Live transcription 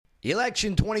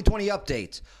Election 2020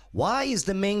 updates. Why is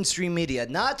the mainstream media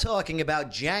not talking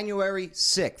about January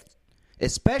 6th?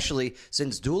 Especially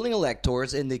since dueling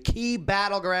electors in the key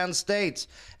battleground states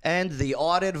and the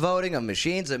audit voting of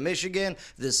machines in Michigan,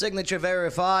 the signature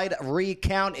verified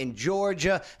recount in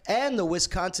Georgia, and the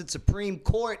Wisconsin Supreme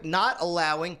Court not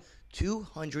allowing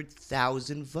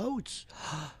 200,000 votes.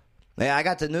 Yeah, I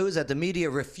got the news that the media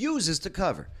refuses to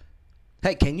cover.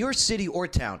 Hey, can your city or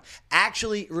town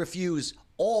actually refuse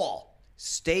all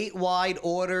statewide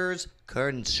orders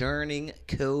concerning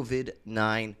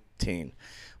COVID-19?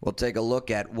 We'll take a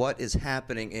look at what is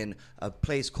happening in a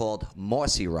place called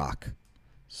Mossy Rock.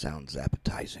 Sounds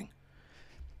appetizing.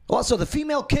 Also, the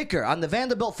female kicker on the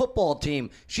Vanderbilt football team,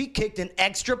 she kicked an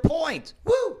extra point.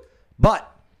 Woo! But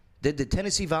did the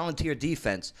Tennessee Volunteer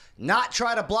defense not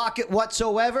try to block it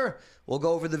whatsoever? We'll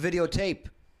go over the videotape.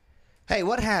 Hey,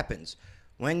 what happens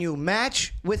when you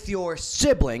match with your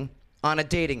sibling on a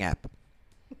dating app?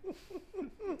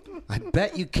 I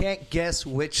bet you can't guess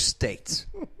which state.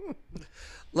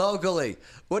 Locally,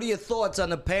 what are your thoughts on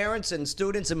the parents and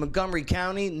students in Montgomery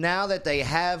County now that they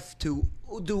have to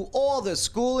do all the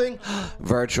schooling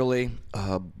virtually?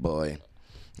 Oh, boy.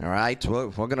 All right, we're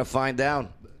going to find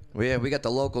out. We got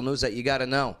the local news that you got to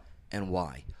know. And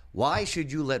why? Why should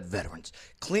you let veterans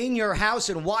clean your house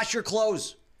and wash your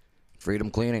clothes? Freedom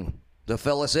Cleaning. To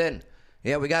fill us in.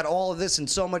 Yeah, we got all of this and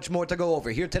so much more to go over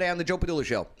here today on the Joe Padula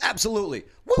Show. Absolutely.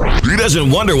 Woo! He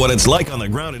doesn't wonder what it's like on the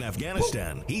ground in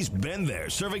Afghanistan. Woo! He's been there,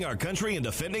 serving our country and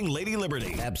defending Lady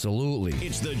Liberty. Absolutely.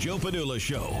 It's the Joe Padula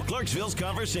Show, Clarksville's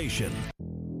Conversation.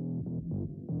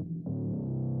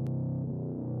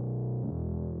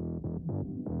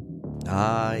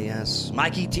 Ah, yes.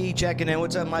 Mikey T checking in.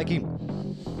 What's up, Mikey?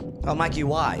 Oh, Mikey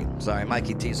Y. Sorry,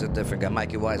 Mikey T's a different guy.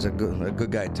 Mikey Y is a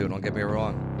good guy, too. Don't get me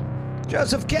wrong.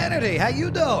 Joseph Kennedy, how you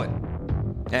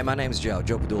doing? Hey, my name's Joe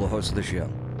Padula, host of the show.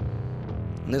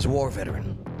 And this war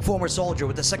veteran, former soldier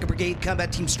with the 2nd Brigade Combat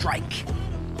Team Strike,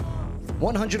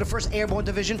 101st Airborne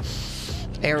Division,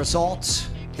 Air Assault,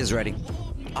 is ready.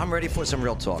 I'm ready for some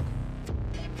real talk.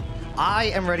 I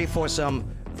am ready for some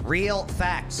real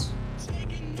facts.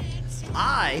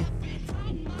 I'm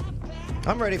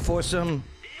ready for some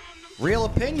real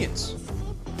opinions.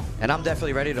 And I'm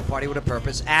definitely ready to party with a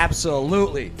purpose.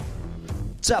 Absolutely.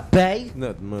 What's up, Bay?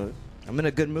 Nothing much. I'm in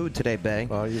a good mood today, Bay.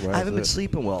 Oh, you right. I haven't been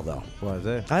sleeping well, though. Why is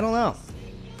that? I don't know.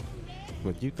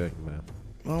 What you thinking about?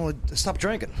 Well, stop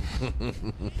drinking.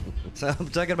 So I'm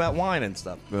talking about wine and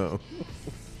stuff. No.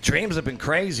 Dreams have been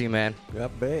crazy, man. I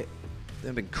bet.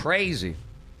 They've been crazy.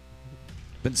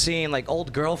 Been seeing, like,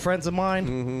 old girlfriends of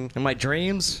mine in my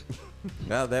dreams.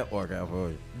 How'd that work out for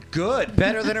you? Good.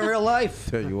 Better than in real life.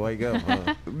 Till you wake up,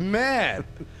 huh? Man.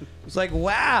 It's like,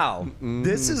 wow,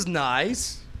 this is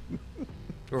nice.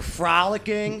 We're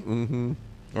frolicking,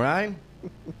 right?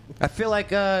 I feel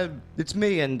like it's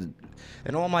me and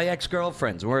all my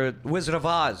ex-girlfriends. We're Wizard of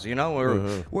Oz, you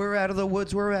know? We're out of the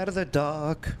woods, we're out of the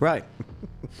dark. Right.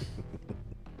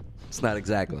 It's not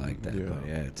exactly like that, but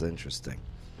yeah, it's interesting.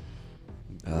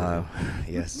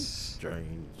 Yes.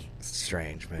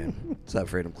 Strange, man. What's up,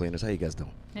 Freedom Cleaners? How you guys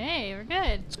doing? Hey, we're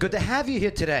good. It's good to have you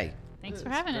here today. Thanks for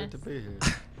having us. To be here.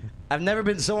 I've never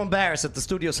been so embarrassed that the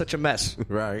studio's such a mess.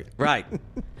 Right. Right.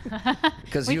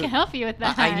 Because we can help you with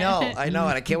that. I know, and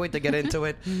I can't wait to get into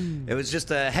it. It was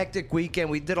just a hectic weekend.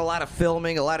 We did a lot of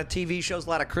filming, a lot of TV shows, a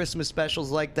lot of Christmas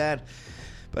specials like that.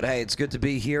 But hey, it's good to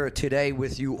be here today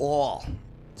with you all.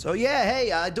 So yeah,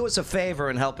 hey, do us a favor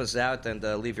and help us out and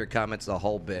leave your comments the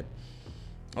whole bit.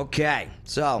 Okay,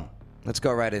 so let's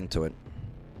go right into it.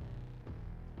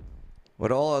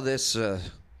 With all of this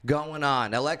going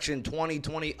on, election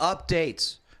 2020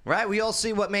 updates, right? We all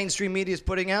see what mainstream media is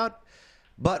putting out.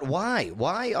 But why?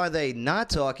 Why are they not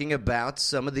talking about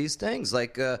some of these things?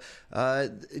 Like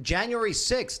January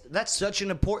 6th, that's such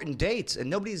an important date, and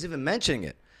nobody's even mentioning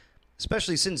it,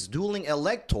 especially since dueling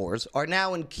electors are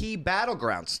now in key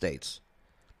battleground states.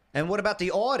 And what about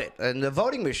the audit and the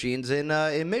voting machines in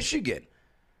Michigan?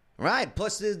 Right,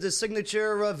 plus the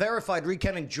signature verified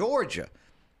recount in Georgia.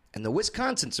 And the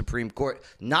Wisconsin Supreme Court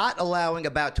not allowing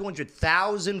about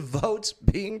 200,000 votes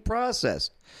being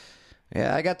processed.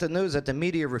 Yeah, I got the news that the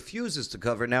media refuses to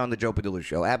cover now on the Joe Padula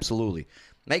Show. Absolutely.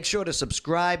 Make sure to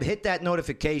subscribe, hit that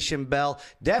notification bell,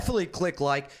 definitely click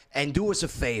like, and do us a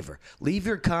favor. Leave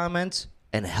your comments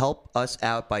and help us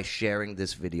out by sharing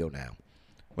this video now.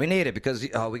 We need it because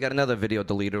we got another video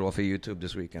deleted off of YouTube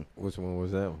this weekend. Which one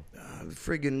was that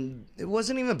one? It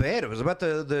wasn't even bad. It was about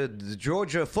the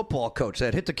Georgia football coach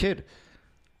that hit the kid.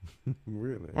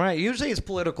 Really? Right. Usually it's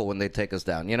political when they take us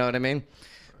down. You know what I mean?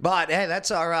 But, hey,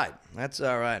 that's all right. That's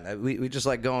all right. We just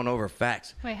like going over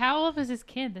facts. Wait, how old was this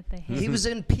kid that they hit? He was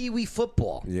in Pee Wee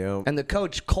football. Yeah. And the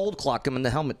coach cold clocked him in the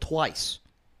helmet twice.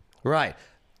 Right.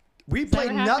 We that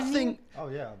played what happened nothing. Oh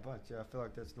yeah, a bunch. Yeah, I feel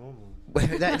like that's normal.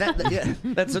 Yeah,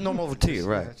 that's a normal to you,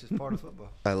 right? That's just part of football.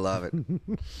 I love it.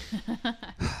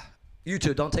 You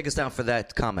two, don't take us down for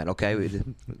that comment, okay?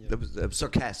 It was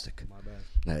sarcastic. My bad.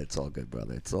 Nah, it's all good,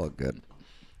 brother. It's all good.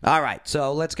 All right,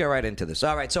 so let's get right into this.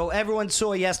 All right, so everyone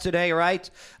saw yesterday, right?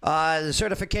 The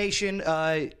certification,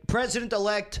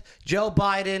 President-elect Joe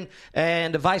Biden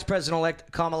and the Vice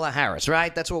President-elect Kamala Harris,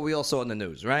 right? That's what we all saw in the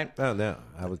news, right? Oh, no.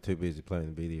 I was too busy playing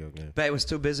the video game. Bay was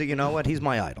too busy. You know what? He's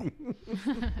my idol.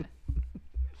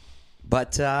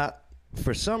 But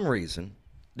for some reason,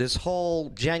 this whole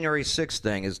January 6th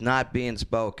thing is not being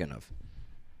spoken of.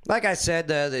 Like I said,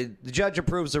 the judge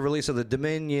approves the release of the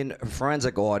Dominion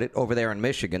forensic audit over there in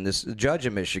Michigan. This judge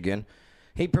in Michigan,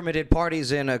 he permitted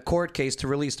parties in a court case to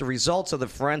release the results of the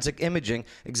forensic imaging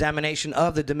examination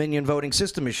of the Dominion voting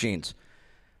system machines.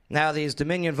 Now, these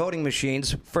Dominion voting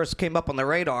machines first came up on the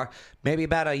radar maybe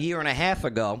about a year and a half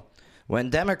ago when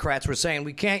Democrats were saying,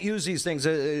 we can't use these things,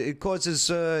 it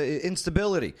causes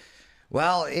instability.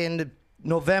 Well, in the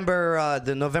November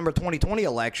 2020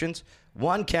 elections,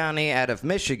 one county out of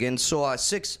Michigan saw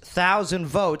 6,000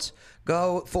 votes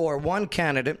go for one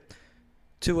candidate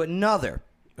to another.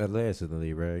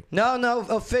 Allegedly, right? No,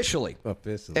 officially.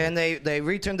 Officially. And they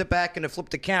returned it back and it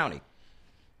flipped the county.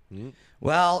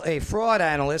 Well, a fraud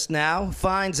analyst now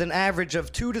finds an average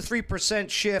of 2 to 3%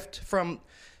 shift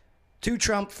to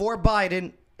Trump for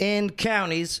Biden in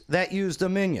counties that use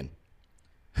Dominion.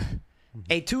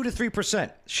 A 2 to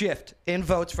 3% shift in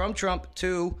votes from Trump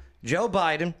to Joe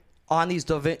Biden on these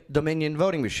Dominion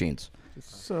voting machines.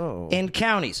 So. In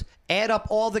counties. Add up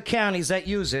all the counties that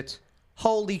use it.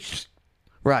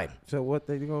 Right. So what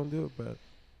they going to do about it?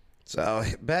 So,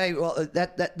 well,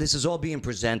 this is all being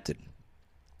presented.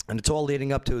 And it's all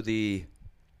leading up to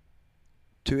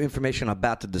information I'm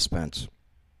about to dispense.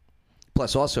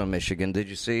 Plus, also in Michigan, did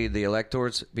you see the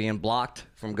electors being blocked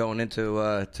from going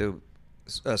into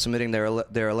submitting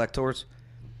their electors?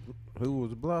 Who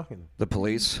was blocking? The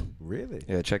police. Really?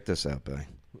 Yeah, check this out, Bay.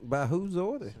 By whose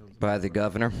order? By the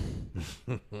governor.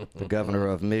 The governor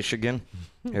of Michigan.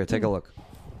 Here, take a look.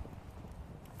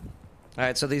 All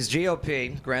right, so these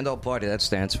GOP, Grand Old Party, that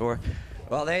stands for.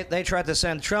 Well, they tried to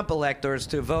send Trump electors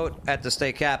to vote at the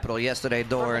state capitol yesterday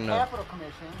during... For the Capitol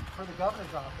Commission, for the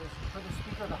governor's office, for the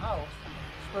Speaker of the House,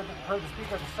 for the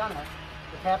Speaker of the Senate,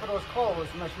 the Capitol is closed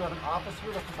unless you have an office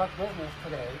here to conduct business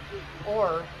today,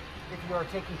 or if you are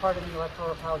taking part in the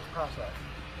Electoral College process.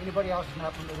 Anybody else is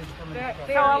not permitted to come in.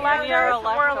 We are electors.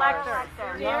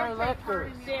 We are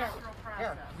electors. Yeah,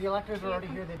 the electors are already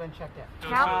here. They've been checked in.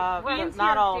 Not all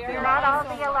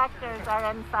of the electors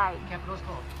are inside. Capitol is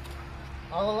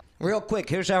closed. Real quick,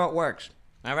 here's how it works.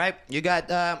 All right? You got,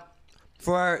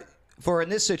 for in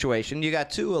this situation, you got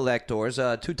two electors,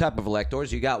 two type of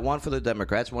electors. You got one for the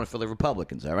Democrats, one for the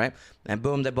Republicans, all right? And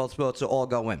boom, they both supposed to all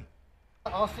go in.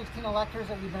 All 16 electors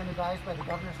that we've been advised by the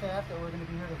governor's staff that we're going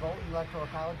to be here to vote in the Electoral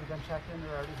College have been checked in.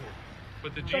 They're already here.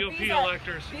 But the GOP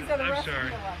electors, I'm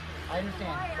sorry. I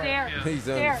understand.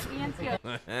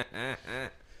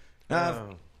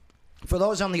 For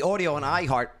those on the audio and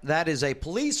iHeart, that is a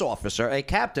police officer, a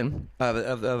captain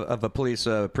of a police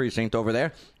precinct over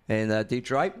there in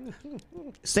Detroit,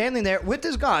 standing there with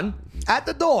his gun at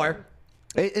the door.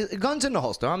 Gun's in the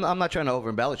holster. I'm not trying to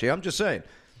over-embellish here. I'm just saying.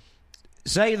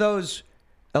 Say those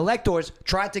electors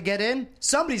tried to get in,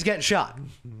 somebody's getting shot.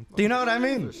 Do you know what I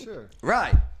mean? For sure.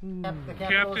 Right. The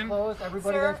Capitol is closed.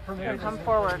 Everybody that's permitted come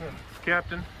forward.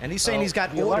 Captain. And he's saying he's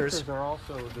got orders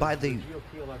by the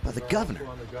governor.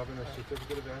 On the governor's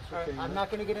certificate of ascertainment. I'm not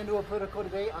going to get into a political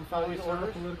debate. I'm following the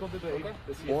orders. Political debate. Okay.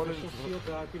 It's the official sealed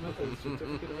document. The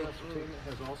certificate of ascertainment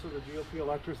has also the GOP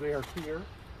electors. They are here.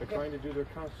 They're trying to do their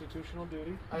constitutional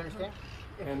duty. I understand.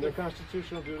 And their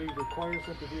constitutional duty requires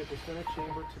them to be at the Senate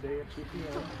chamber today at 2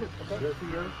 p.m. They're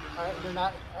here. They're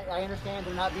not. I understand.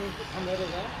 They're not being permitted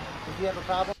in. If you have a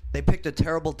problem. They picked a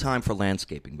terrible time for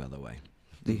landscaping, by the way.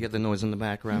 Do you hear the noise in the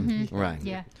background? Mm-hmm. Right.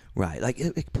 Yeah. Right. Like,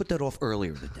 put that off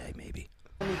earlier in the day, maybe.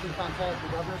 You can contact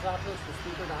the governor's office, the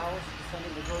Speaker of the House, the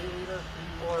Senate Majority Leader,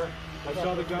 or. I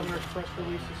saw the governor's press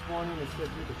release this morning. It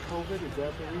said due to COVID. Is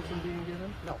that the reason being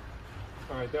given? No.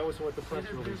 All right, that was what the press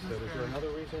release said. Is there another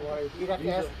reason why? You'd have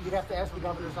to ask the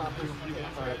governor's office to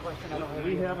answer that question. I don't have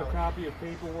We any have a knowledge. copy of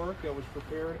paperwork that was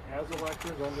prepared as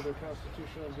electors under their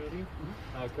constitutional duty.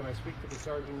 Can I speak to the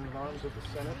Sergeant at Arms of the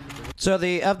Senate? So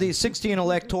of the 16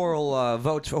 electoral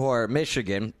votes for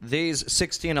Michigan, these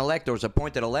 16 electors,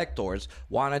 appointed electors,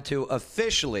 wanted to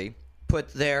officially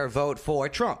put their vote for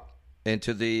Trump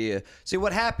into the. See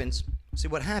what happens. See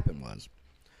what happened was,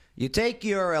 you take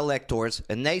your electors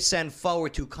and they send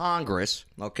forward to Congress,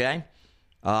 okay,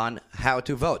 on how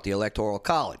to vote, the Electoral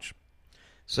College.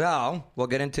 So we'll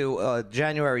get into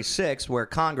January 6th, where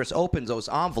Congress opens those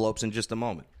envelopes in just a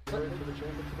moment. He's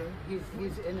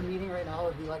in a meeting right now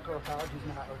with the Electoral College. He's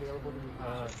not available to me.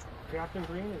 Captain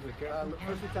Green, is it Captain?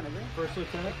 First Lieutenant Green. First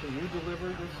Lieutenant, can you deliver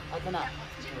this? I cannot.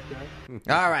 Okay.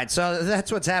 All right, so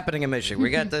that's what's happening in Michigan. We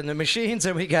got the machines,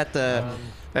 and we got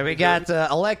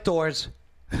electors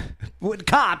with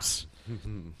cops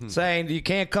saying you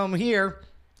can't come here,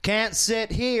 can't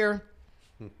sit here.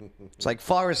 It's like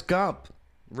Forrest Gump,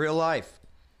 real life.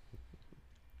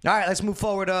 All right, let's move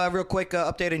forward real quick.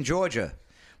 Update in Georgia,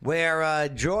 where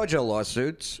Georgia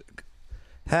lawsuits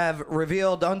have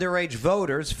revealed underage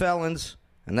voters, felons,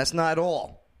 and that's not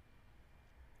all.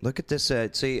 Look at this.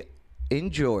 See, in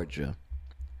Georgia,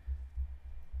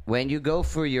 when you go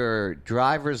for your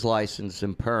driver's license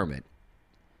and permit,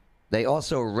 they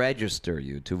also register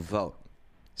you to vote.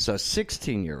 So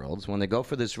 16-year-olds, when they go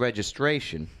for this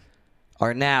registration,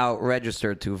 are now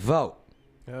registered to vote.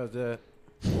 How's that?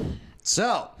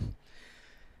 So,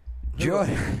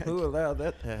 Who allowed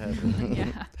that to happen?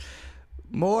 Yeah.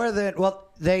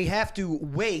 They have to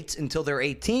wait until they're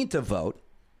 18 to vote.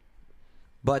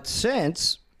 But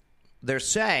since they're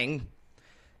saying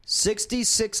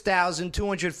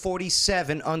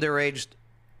 66,247 underage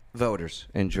voters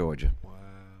in Georgia. Wow.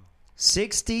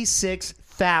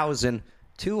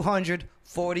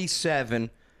 66,247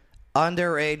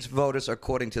 underage voters,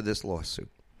 according to this lawsuit.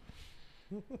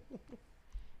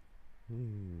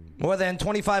 More than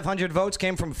 2,500 votes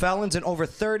came from felons and over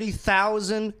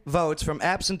 30,000 votes from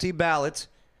absentee ballots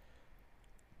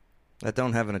that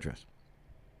don't have an address.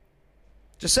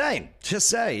 Just saying,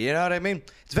 you know what I mean?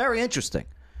 It's very interesting.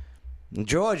 In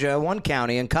Georgia, one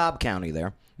county, in Cobb County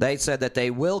there, they said that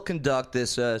they will conduct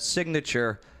this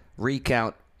signature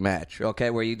recount match, okay,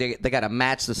 where they got to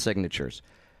match the signatures.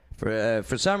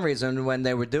 For some reason, when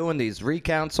they were doing these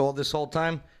recounts all this whole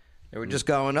time, they were just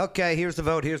going, okay, here's the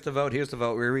vote, here's the vote, here's the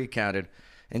vote, we recounted.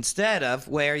 Instead of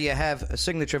where you have a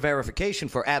signature verification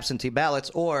for absentee ballots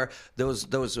or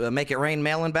those make it rain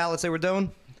mail-in ballots they were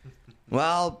doing,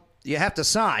 well, you have to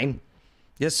sign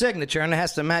your signature and it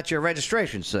has to match your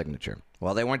registration signature.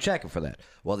 Well, they weren't checking for that.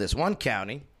 Well, this one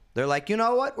county, they're like, you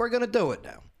know what, we're going to do it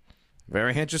now.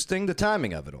 Very interesting, the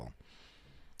timing of it all.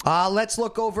 Let's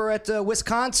look over at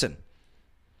Wisconsin,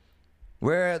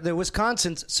 where the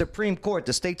Wisconsin Supreme Court,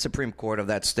 the state Supreme Court of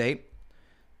that state,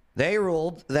 they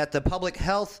ruled that the public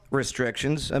health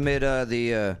restrictions amid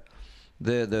the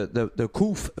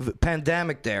COVID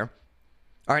pandemic there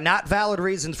are not valid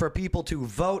reasons for people to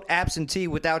vote absentee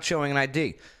without showing an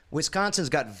ID. Wisconsin's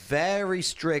got very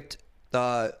strict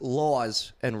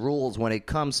laws and rules when it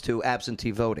comes to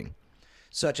absentee voting,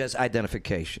 such as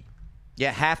identification. You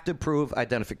have to prove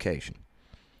identification.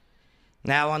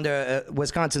 Now, under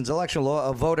Wisconsin's election law,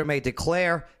 a voter may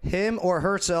declare him or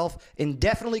herself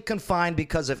indefinitely confined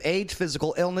because of age,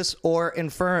 physical illness, or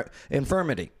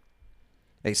infirmity,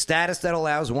 a status that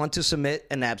allows one to submit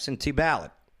an absentee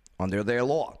ballot under their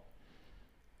law,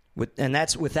 and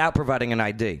that's without providing an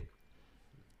ID.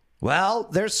 Well,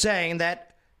 they're saying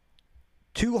that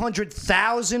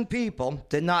 200,000 people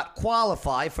did not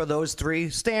qualify for those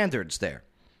three standards there.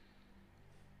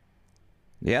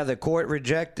 Yeah, the court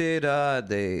rejected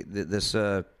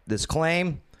this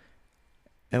claim,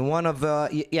 and one of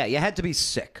you had to be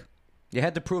sick. You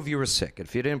had to prove you were sick.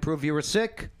 If you didn't prove you were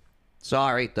sick,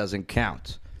 sorry, it doesn't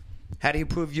count. How do you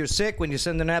prove you're sick when you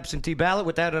send an absentee ballot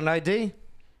without an ID?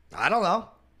 I don't know.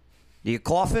 Do you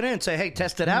cough it in and say, "Hey,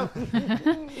 test it out"?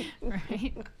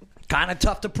 Right. Kind of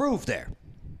tough to prove there.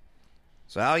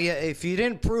 So yeah, if you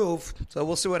didn't prove, so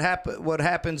we'll see what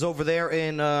happens over there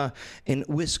in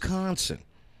Wisconsin.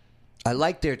 I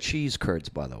like their cheese curds,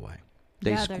 by the way.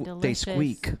 They're delicious. They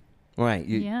squeak. Right.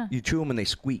 You chew them and they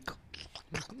squeak.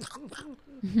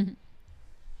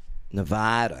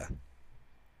 Nevada.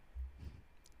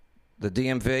 The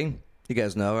DMV. You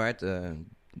guys know, right? The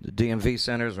DMV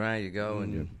centers, right? You go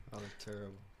and you... Oh, they're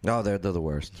terrible. Oh, they're the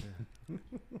worst.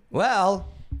 Well,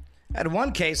 at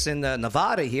one case in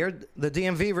Nevada here, the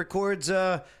DMV records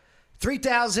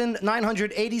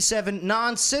 3,987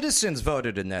 non-citizens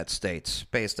voted in that state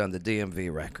based on the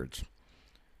DMV records.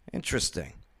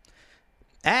 Interesting.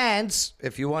 And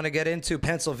if you want to get into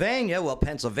Pennsylvania, well,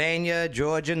 Pennsylvania,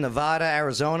 Georgia, Nevada,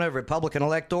 Arizona, Republican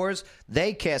electors,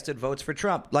 they casted votes for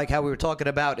Trump, like how we were talking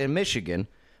about in Michigan,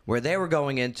 where they were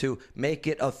going in to make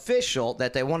it official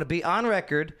that they want to be on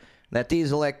record that these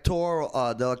the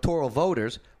electoral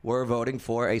voters were voting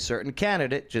for a certain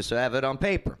candidate just to have it on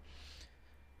paper.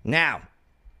 Now,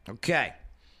 okay,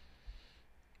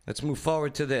 let's move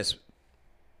forward to this,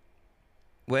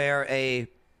 where a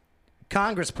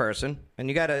congressperson, and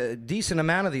you got a decent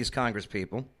amount of these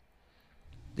congresspeople,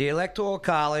 the Electoral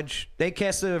College, they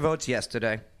cast their votes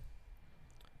yesterday,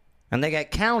 and they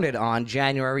got counted on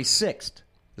January 6th.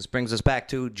 This brings us back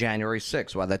to January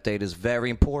 6th, why that date is very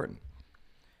important.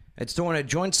 It's during a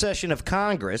joint session of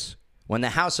Congress when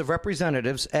the House of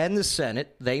Representatives and the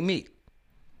Senate, they meet.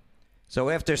 So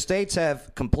after states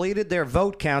have completed their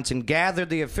vote counts and gathered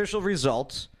the official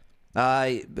results,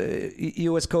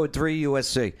 U.S. Code 3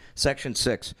 U.S.C. Section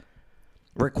 6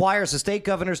 requires the state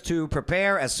governors to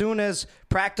prepare as soon as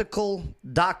practical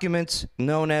documents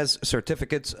known as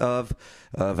certificates of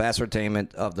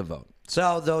ascertainment of the vote.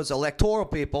 So those electoral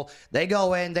people, they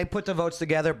go in, they put the votes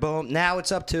together, boom. Now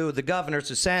it's up to the governors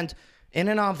to send in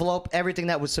an envelope everything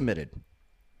that was submitted.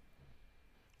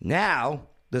 Now,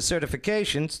 the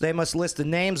certifications, they must list the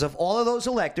names of all of those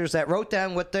electors that wrote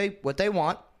down what they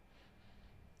want.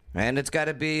 And it's got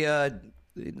to be the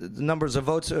numbers of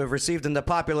votes received in the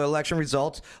popular election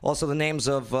results, also the names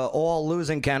of all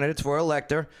losing candidates for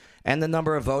elector, and the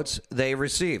number of votes they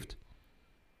received.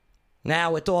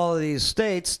 Now, with all of these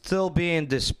states still being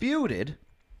disputed,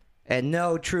 and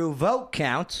no true vote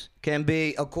count can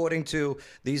be, according to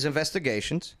these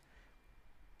investigations,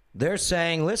 they're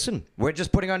saying, listen, we're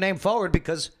just putting our name forward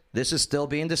because this is still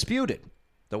being disputed.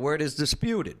 The word is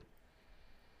disputed.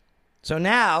 So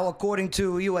now, according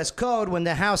to U.S. Code, when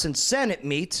the House and Senate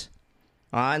meet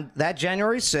on that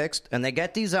January 6th, and they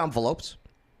get these envelopes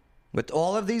with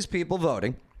all of these people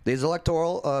voting, these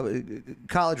electoral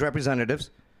college representatives,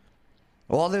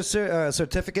 all their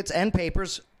certificates and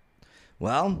papers,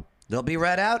 well, they'll be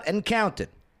read out and counted.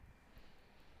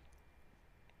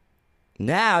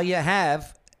 Now you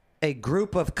have a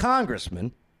group of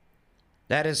congressmen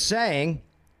that is saying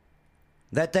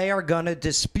that they are going to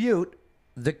dispute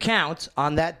the count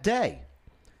on that day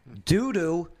due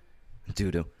to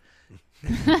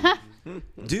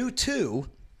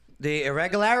the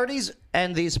irregularities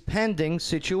and these pending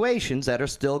situations that are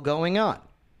still going on.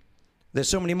 There's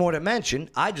so many more to mention,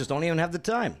 I just don't even have the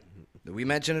time. We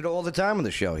mention it all the time on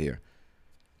the show here.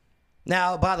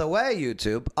 Now, by the way,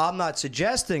 YouTube, I'm not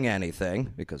suggesting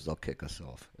anything because they'll kick us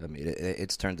off. I mean,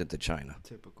 it's turned into China.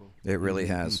 Typical. It really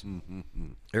has.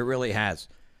 It really has.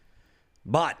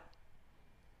 But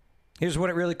here's what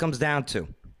it really comes down to.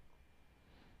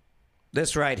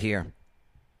 This right here.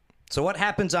 So what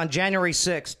happens on January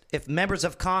 6th if members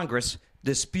of Congress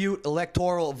dispute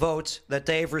electoral votes that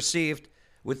they've received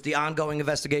with the ongoing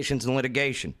investigations and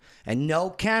litigation, and no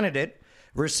candidate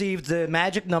received the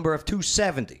magic number of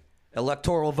 270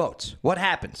 electoral votes? What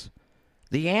happens?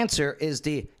 The answer is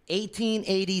the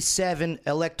 1887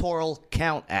 Electoral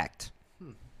Count Act.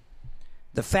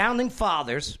 The Founding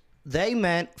Fathers, they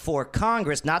meant for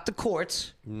Congress, not the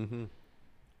courts,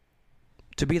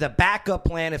 to be the backup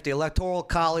plan if the Electoral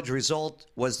College result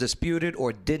was disputed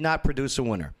or did not produce a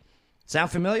winner. Sound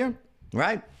familiar?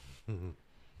 Right?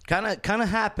 Kind of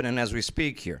happening as we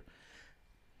speak here.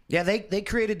 Yeah, they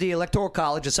created the Electoral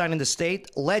College, assigning the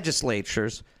state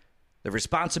legislatures the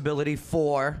responsibility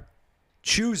for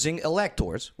choosing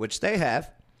electors, which they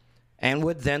have, and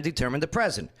would then determine the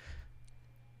president.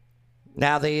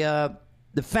 Now, the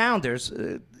founders,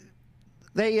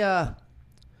 they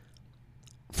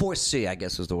foresee, I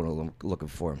guess is the word I'm looking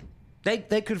for.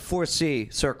 They could foresee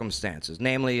circumstances,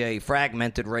 namely a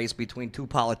fragmented race between two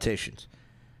politicians,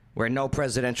 where no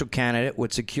presidential candidate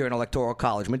would secure an electoral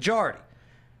college majority.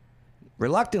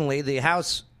 Reluctantly, the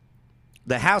House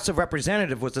of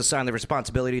Representatives was assigned the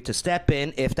responsibility to step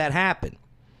in if that happened,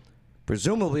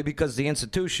 presumably because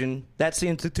that's the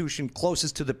institution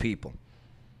closest to the people.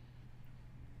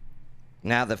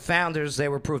 Now, the founders, they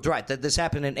were proved right. That this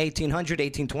happened in 1800,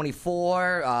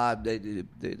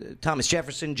 1824, Thomas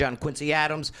Jefferson, John Quincy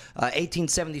Adams,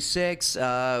 1876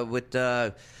 with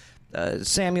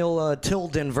Samuel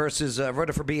Tilden versus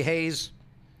Rutherford B. Hayes.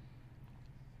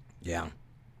 Yeah.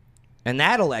 And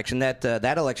that election, that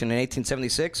election in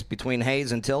 1876 between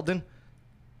Hayes and Tilden,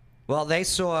 well, they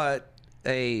saw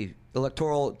a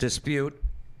electoral dispute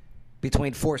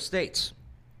between 4 states.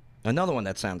 Another one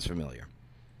that sounds familiar.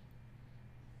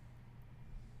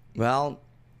 Well,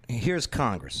 here's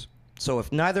Congress. So if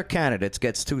neither candidate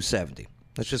gets 270,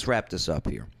 let's just wrap this up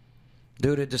here,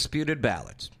 due to disputed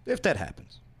ballots, if that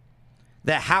happens,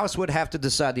 the House would have to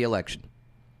decide the election.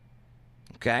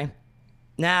 Okay?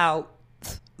 Now,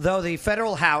 though the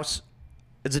federal House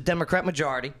is a Democrat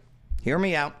majority, hear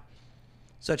me out,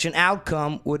 such an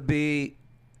outcome would be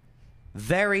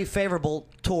very favorable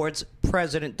towards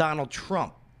President Donald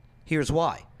Trump. Here's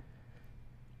why.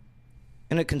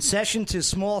 In a concession to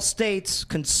small states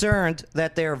concerned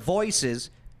that their voices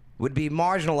would be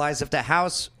marginalized if the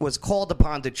House was called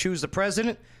upon to choose the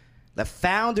president, the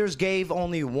founders gave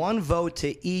only one vote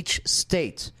to each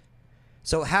state.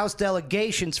 So House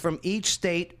delegations from each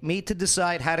state meet to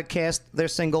decide how to cast their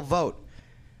single vote.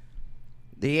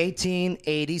 The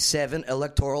 1887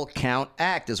 Electoral Count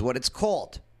Act is what it's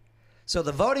called. So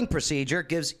the voting procedure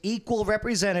gives equal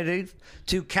representative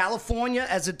to California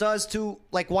as it does to,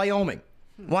 like, Wyoming.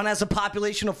 One has a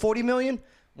population of 40 million.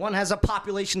 One has a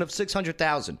population of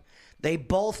 600,000. They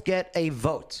both get a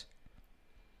vote.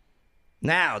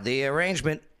 Now, the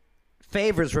arrangement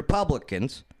favors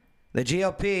Republicans. The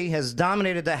GOP has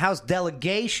dominated the House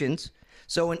delegations.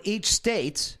 So in each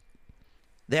state,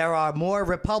 there are more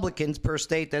Republicans per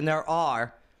state than there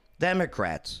are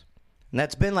Democrats. And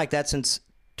that's been like that since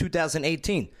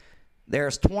 2018.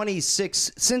 There's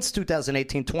 26, since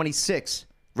 2018, 26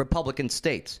 Republican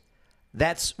states.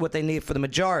 That's what they need for the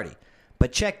majority.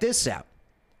 But check this out.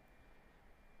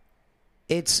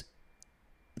 It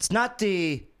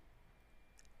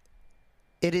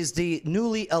is the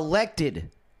newly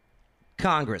elected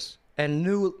Congress and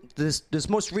this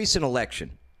most recent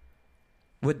election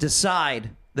would decide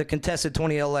the contested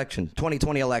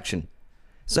 2020 election.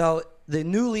 So the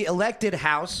newly elected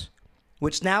House,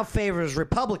 which now favors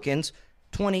Republicans,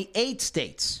 28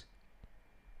 states.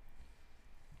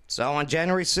 So on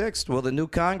January 6th, will the new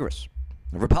Congress,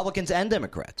 Republicans and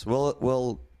Democrats,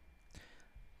 will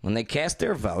when they cast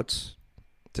their votes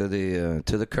to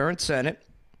the current Senate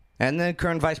and the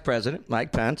current Vice President,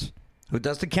 Mike Pence, who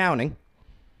does the counting,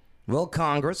 will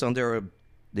Congress, under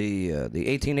the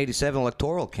 1887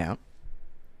 Electoral Count,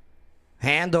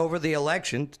 hand over the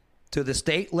election to the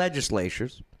state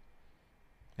legislatures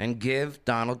and give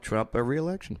Donald Trump a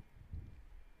re-election?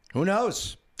 Who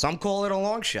knows? Some call it a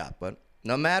long shot, but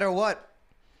no matter what,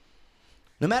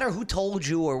 no matter who told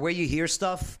you or where you hear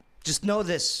stuff, just know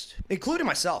this, including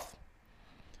myself.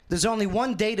 There's only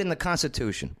one date in the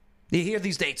Constitution. You hear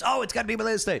these dates. Oh, it's got to be by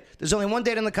this date. There's only one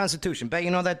date in the Constitution. Bet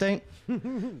you know that date? The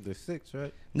 6th,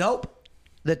 right? Nope.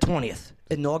 The 20th,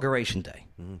 Inauguration Day.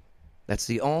 Mm-hmm. That's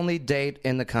the only date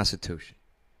in the Constitution.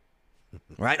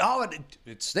 Right? Oh,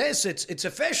 it's this. It's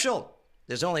official.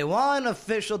 There's only one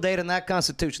official date in that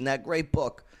Constitution, that great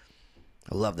book.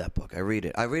 I love that book. I read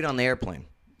it. I read on the airplane.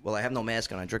 Well, I have no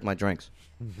mask on. I drink my drinks.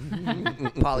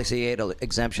 Policy 8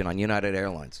 exemption on United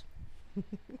Airlines.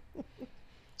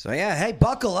 So, yeah, hey,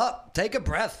 buckle up. Take a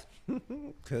breath.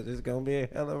 Because it's going to be a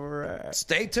hell of a ride.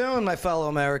 Stay tuned, my fellow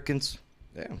Americans.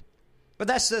 Yeah. But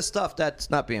that's the stuff that's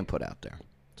not being put out there.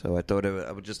 So I thought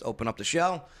I would just open up the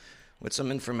show with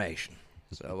some information.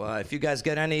 So if you guys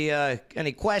get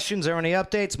any questions or any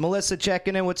updates, Melissa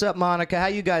checking in. What's up, Monica? How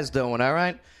you guys doing? All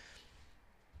right?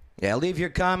 Yeah, leave your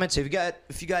comments. If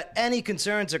you got any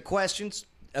concerns or questions,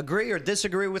 agree or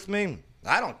disagree with me,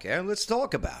 I don't care. Let's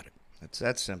talk about it. It's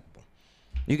that simple.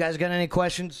 You guys got any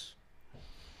questions?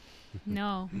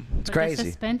 No. It's but crazy. The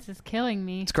suspense is killing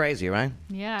me. It's crazy, right?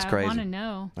 Yeah, it's crazy. I want to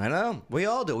know. I know. We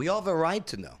all do. We all have a right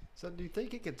to know. So do you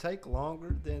think it could take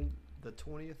longer than the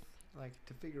 20th, like,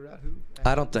 to figure out who?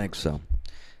 I don't think so.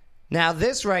 Now,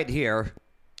 this right here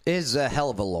is a hell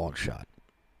of a long shot.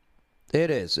 It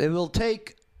is. It will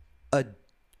take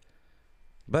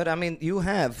but, I mean, you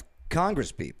have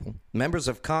Congress people, members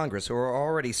of Congress, who are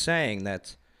already saying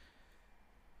that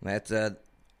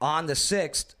on the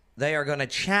 6th, they are going to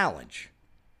challenge.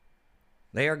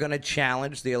 They are going to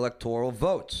challenge the electoral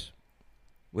votes,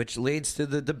 which leads to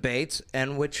the debates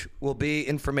and which will be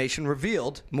information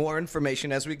revealed, more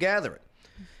information as we gather it.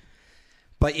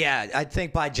 But, yeah, I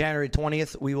think by January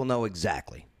 20th, we will know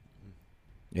exactly.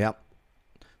 Yep.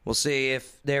 We'll see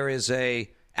if there is a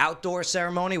outdoor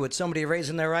ceremony with somebody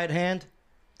raising their right hand.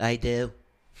 I do.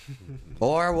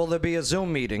 Or will there be a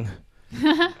Zoom meeting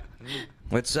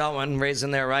with someone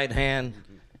raising their right hand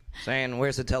saying,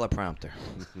 where's the teleprompter?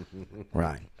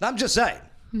 Right. I'm just saying.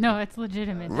 No, it's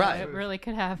legitimate. Right. It really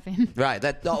could happen. Right.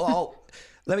 Let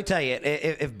me tell you,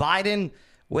 if Biden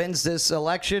wins this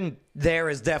election, there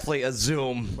is definitely a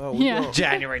Zoom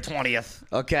January 20th.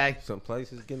 Okay? Some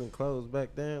places getting closed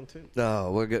back down, too.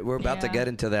 Oh, we're about to get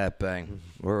into that, Bang.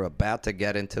 We're about to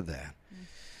get into that.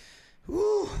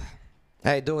 Woo.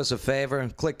 Hey, do us a favor.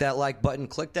 Click that like button.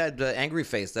 Click that angry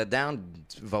face, that down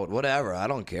vote, whatever. I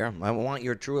don't care. I want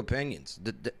your true opinions.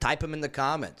 Type them in the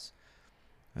comments.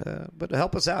 But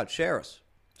help us out. Share us.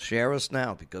 Share us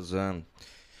now because, I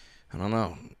don't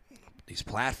know, these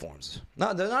platforms.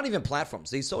 No, they're not even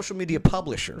platforms. These social media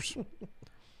publishers.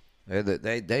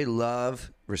 They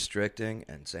love restricting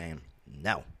and saying,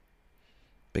 No.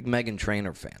 Big Meghan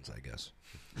Trainor fans, I guess.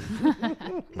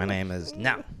 My name is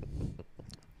No.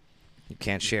 You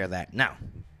can't share that. No.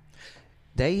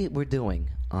 They were doing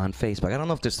on Facebook. I don't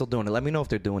know if they're still doing it. Let me know if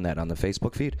they're doing that on the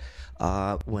Facebook feed.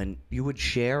 When you would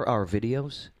share our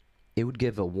videos, it would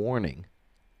give a warning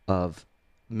of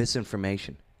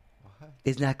misinformation. What?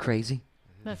 Isn't that crazy?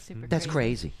 That's super That's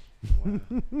crazy.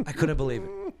 I couldn't believe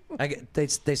it.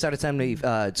 They started sending me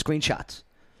screenshots.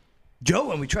 Joe,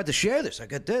 when we tried to share this, I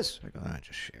got this. I go,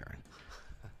 just sharing.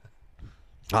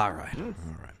 All right.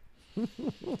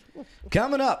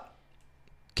 Coming up,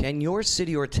 can your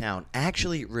city or town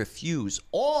actually refuse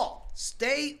all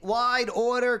statewide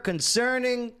order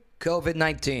concerning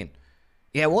COVID-19?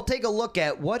 Yeah, we'll take a look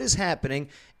at what is happening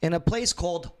in a place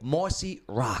called Mossy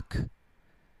Rock.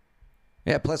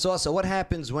 Yeah, plus also what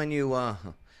happens when you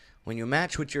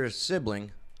match with your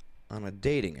sibling on a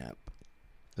dating app.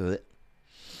 I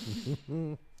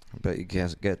bet you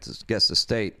guess the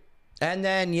state. And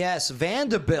then, yes,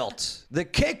 Vanderbilt, the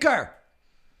kicker.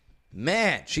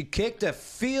 Man, she kicked a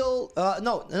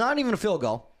no, not even a field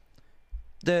goal.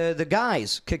 The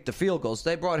guys kicked the field goals.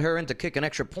 They brought her in to kick an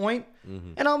extra point.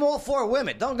 Mm-hmm. And I'm all for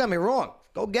women. Don't get me wrong.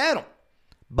 Go get them.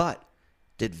 But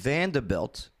did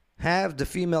Vanderbilt have the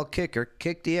female kicker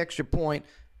kick the extra point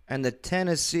and the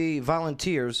Tennessee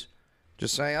Volunteers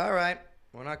just say, all right,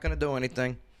 we're not going to do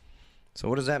anything? So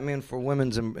what does that mean for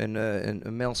women's and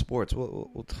male sports?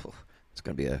 It's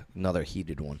going to be another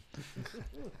heated one.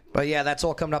 But, yeah, that's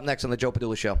all coming up next on the Joe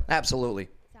Padula Show. Absolutely.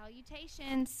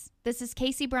 Salutations. This is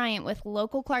Casey Bryant with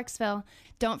Local Clarksville.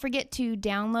 Don't forget to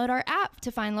download our app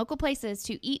to find local places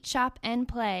to eat, shop, and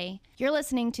play. You're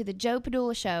listening to the Joe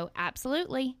Padula Show.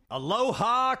 Absolutely.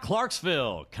 Aloha,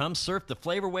 Clarksville. Come surf the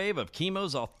flavor wave of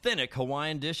Chemo's authentic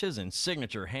Hawaiian dishes and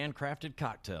signature handcrafted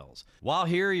cocktails. While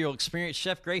here, you'll experience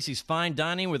Chef Gracie's fine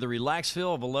dining with a relaxed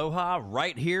feel of Aloha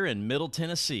right here in Middle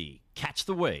Tennessee. Catch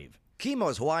the wave.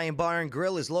 Chemo's Hawaiian Bar and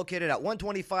Grill is located at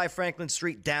 125 Franklin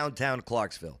Street, downtown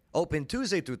Clarksville. Open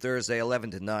Tuesday through Thursday,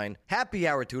 11 to 9. Happy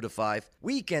hour, 2 to 5.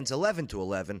 Weekends, 11 to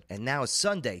 11. And now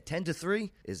Sunday, 10 to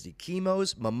 3, is the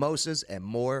Chemo's, Mimosas, and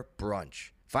More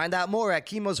Brunch. Find out more at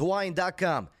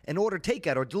chemosHawaiian.com and order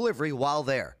takeout or delivery while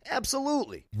there.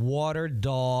 Absolutely. Water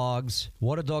dog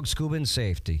scuba and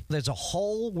safety. There's a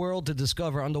whole world to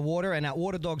discover underwater, and at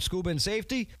Water Dog Scuba and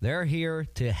Safety, they're here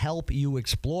to help you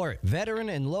explore it. Veteran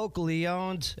and locally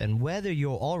owned, and whether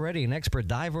you're already an expert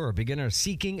diver or beginner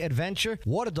seeking adventure,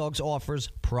 Water Dogs offers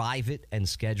private and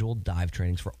scheduled dive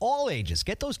trainings for all ages.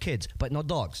 Get those kids, but no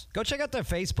dogs. Go check out their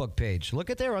Facebook page. Look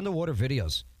at their underwater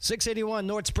videos. 681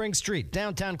 North Spring Street,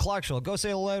 downtown Clarksville. Go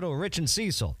say hello to Rich and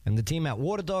Cecil and the team at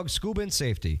Water Dog Scuba and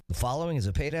Safety. The following is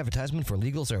a paid advertisement for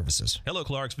legal services. Hello,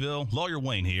 Clarksville. Lawyer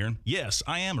Wayne here. Yes,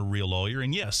 I am a real lawyer,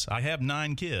 and yes, I have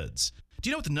 9 kids. Do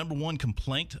you know what the number one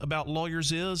complaint about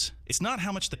lawyers is? It's not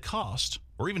how much they cost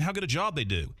or even how good a job they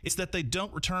do. It's that they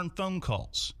don't return phone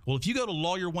calls. Well, if you go to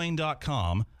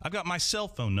lawyerwayne.com, I've got my cell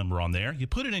phone number on there. You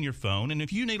put it in your phone, and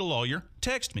if you need a lawyer,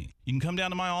 text me. You can come down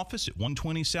to my office at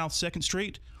 120 South 2nd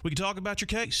Street. We can talk about your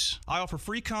case. I offer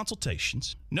free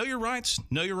consultations. Know your rights,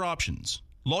 know your options.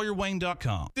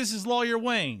 LawyerWayne.com. This is Lawyer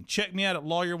Wayne. Check me out at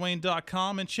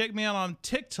LawyerWayne.com and check me out on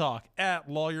TikTok at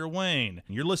Lawyer Wayne.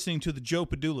 You're listening to the Joe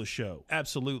Padula Show.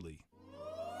 Absolutely.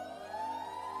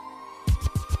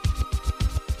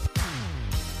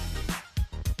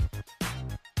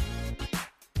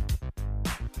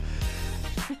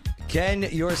 Can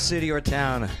your city or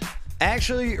town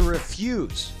actually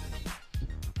refuse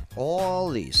all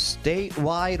these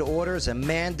statewide orders and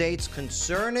mandates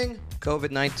concerning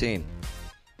COVID-19?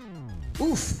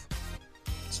 Oof.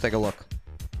 Let's take a look.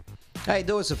 Hey,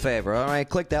 do us a favor, all right?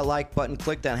 Click that like button,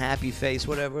 click that happy face,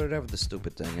 whatever the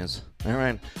stupid thing is. All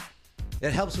right?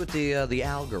 It helps with the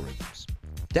algorithms.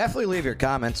 Definitely leave your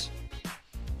comments.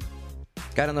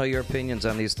 Got to know your opinions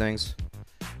on these things.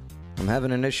 I'm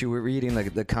having an issue with reading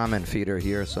the comment feeder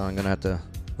here, so I'm going to have to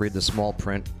read the small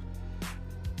print.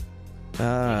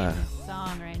 Song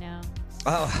right now.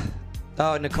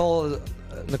 Oh,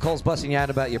 Nicole's busting you out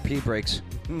about your pee breaks.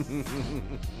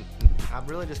 I'm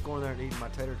really just going there and eating my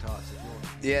tater tots.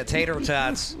 Yeah, tater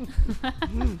tots.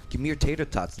 Give me your tater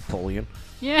tots, Napoleon.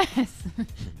 Yes.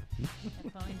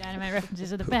 Napoleon Dynamite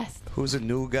references are the best. Who's a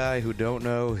new guy who don't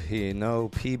know no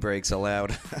pee breaks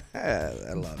allowed?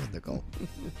 I love it, Nicole.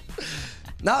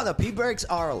 No, the pee breaks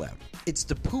are allowed. It's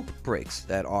the poop breaks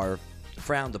that are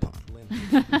frowned upon.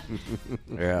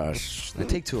 Yes, they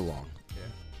take too long.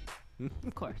 Yeah.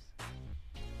 Of course.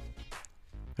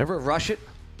 Ever rush it?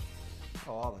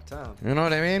 Oh, all the time. You know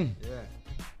what I mean? Yeah.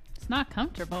 It's not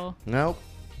comfortable. Nope.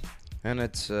 And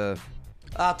it's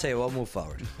I'll tell you, we'll move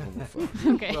forward.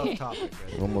 Okay. Rough topic,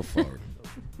 right? We'll move forward.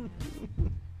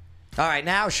 All right,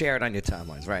 now share it on your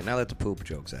timelines. Right, now let the poop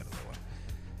jokes out of the way.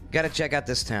 Got to check out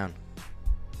this town.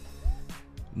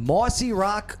 Mossy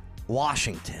Rock,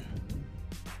 Washington.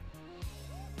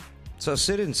 So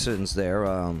citizens there,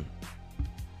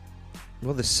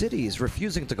 the city is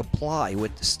refusing to comply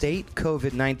with state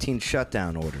COVID-19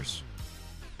 shutdown orders.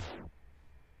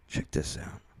 Check this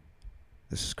out.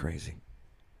 This is crazy.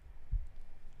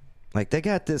 Like, they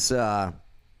got this,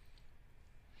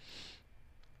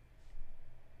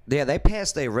 they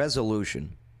passed a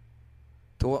resolution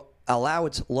to allow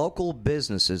its local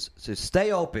businesses to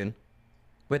stay open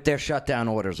with their shutdown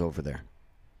orders over there.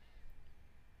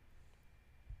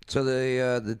 So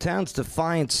the town's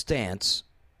defiant stance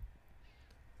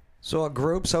saw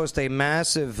groups host a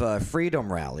massive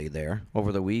freedom rally there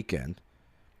over the weekend,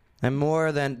 and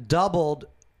more than doubled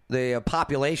the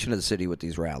population of the city with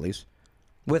these rallies,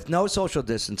 with no social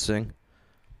distancing,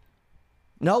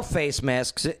 no face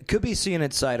masks. It could be seen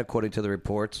inside, according to the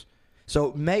reports.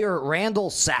 So Mayor Randall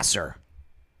Sasser,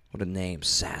 what a name,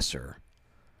 Sasser.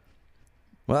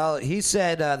 Well, he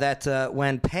said that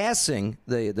when passing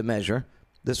the measure,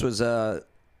 this was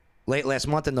late last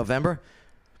month in November,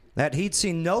 that he'd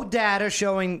seen no data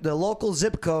showing the local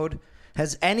zip code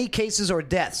has any cases or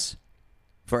deaths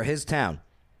for his town,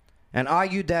 and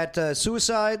argued that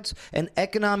suicides and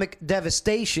economic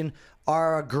devastation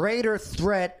are a greater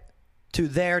threat to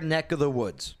their neck of the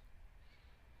woods.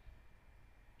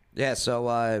 Yeah,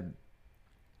 so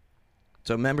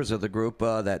members of the group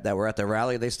that were at the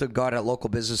rally, they stood guard at local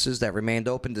businesses that remained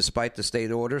open despite the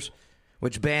state orders,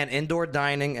 which ban indoor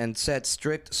dining and set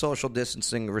strict social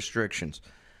distancing restrictions.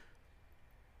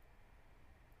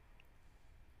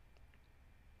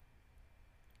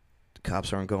 The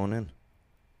cops aren't going in.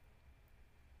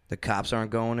 The cops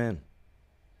aren't going in.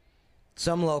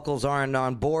 Some locals aren't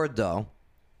on board, though,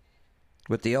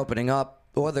 with the opening up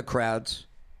or the crowds.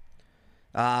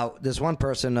 This one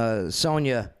person,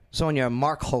 Sonia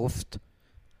Markhoft,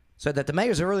 said that the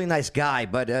mayor's a really nice guy,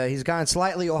 but he's gone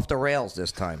slightly off the rails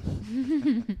this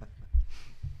time.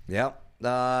 Yep.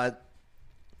 All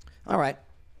right.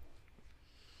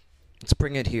 Let's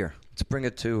bring it here. Let's bring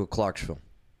it to Clarksville.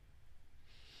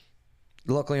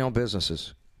 Locally owned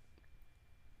businesses.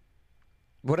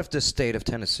 What if the state of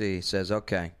Tennessee says,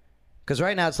 okay, because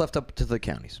right now it's left up to the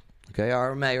counties. Okay,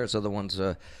 our mayors are the ones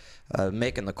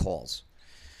making the calls.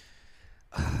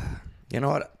 You know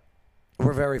what?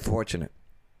 We're very fortunate.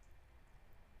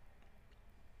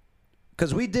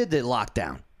 Because we did the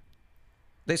lockdown.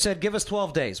 They said, give us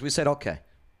 12 days. We said, okay.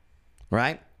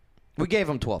 Right? We gave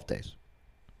them 12 days.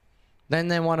 Then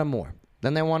they wanted more.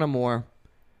 Then they wanted more.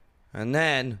 And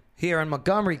then, here in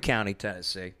Montgomery County,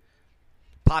 Tennessee,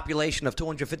 population of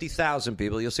 250,000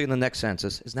 people. You'll see in the next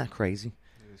census. Isn't that crazy?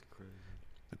 It is crazy.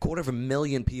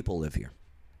 250,000 people live here.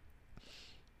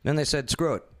 Then they said,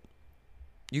 screw it.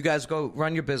 You guys go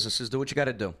run your businesses. Do what you got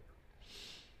to do.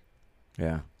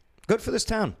 Yeah. Good for this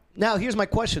town. Now, here's my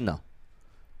question, though.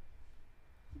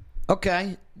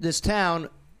 Okay, this town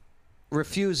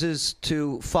refuses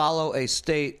to follow a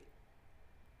state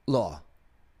law.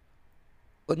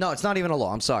 But no, it's not even a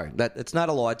law. I'm sorry. It's not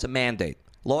a law. It's a mandate.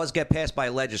 Laws get passed by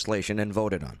legislation and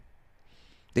voted on.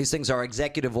 These things are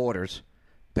executive orders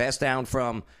passed down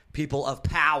from people of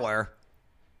power,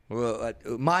 who,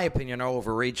 in my opinion, are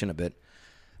overreaching a bit.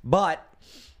 But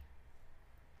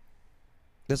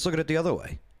let's look at it the other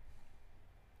way.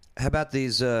 How about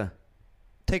these,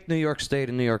 take New York State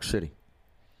and New York City.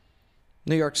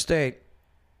 New York State,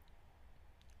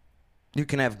 you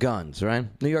can have guns, right?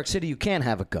 New York City, you can't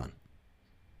have a gun.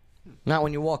 Not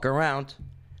when you walk around.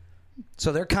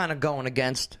 So they're kind of going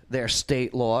against their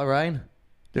state law, right?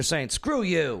 They're saying, screw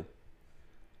you.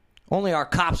 Only our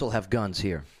cops will have guns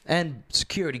here. And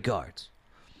security guards.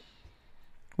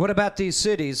 What about these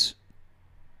cities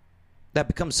that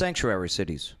become sanctuary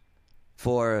cities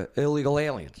for illegal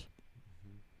aliens?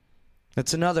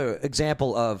 That's another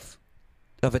example of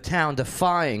a town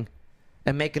defying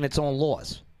and making its own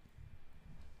laws.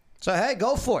 So, hey,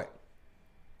 go for it.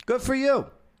 Good for you.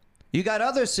 You got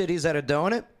other cities that are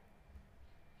doing it.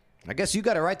 I guess you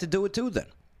got a right to do it too then.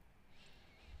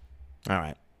 All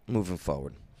right, moving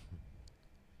forward.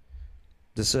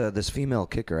 This female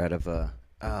kicker out of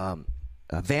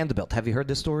Vanderbilt. Have you heard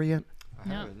this story yet? I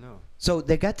haven't, no. So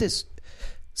they got this,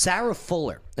 Sarah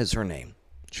Fuller is her name.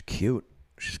 She's cute.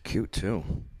 She's cute too.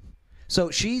 So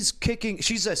she's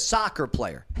a soccer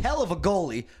player. Hell of a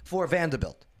goalie for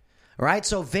Vanderbilt. All right,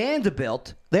 so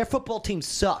Vanderbilt, their football team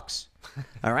sucks.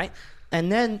 All right?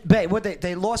 And then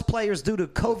they lost players due to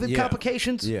COVID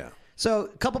complications. Yeah. So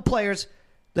a couple players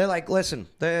They're like, listen,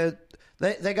 they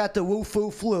got the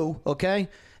woo-foo flu, okay?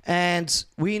 And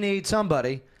we need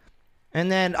somebody.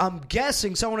 And then I'm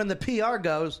guessing someone in the PR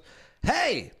goes,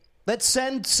 hey, let's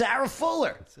send Sarah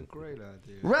Fuller. That's a great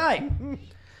idea. Right.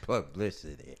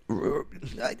 Publicity.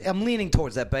 I'm leaning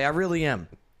towards that, Bay. I really am.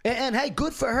 And hey,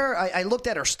 good for her. I looked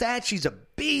at her stats. She's a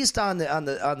beast on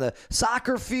the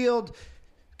soccer field.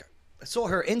 I saw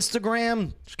her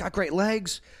Instagram. She's got great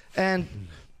legs, and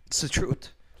it's the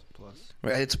truth. It's a plus.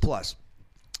 Right, it's a plus.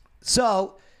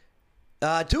 So,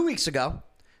 2 weeks ago,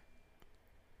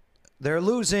 they're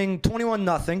losing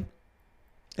 21-0,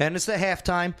 and it's the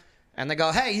halftime, and they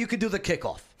go, "Hey, you could do the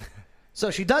kickoff." So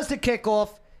she does the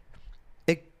kickoff.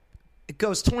 It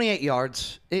goes 28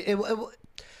 yards.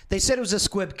 They said it was a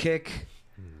squib kick.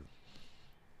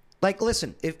 Like,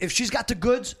 listen, if she's got the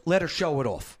goods, let her show it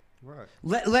off. Right.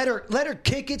 Let her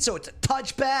kick it so it's a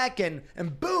touchback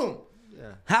and boom.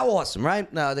 Yeah. How awesome,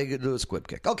 right? No, they could do a squib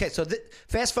kick. Okay, so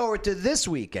fast forward to this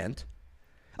weekend.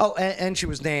 Oh, and she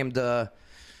was named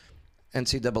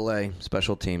NCAA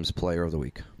Special Teams Player of the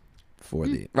Week for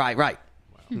the right. Wow.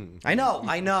 I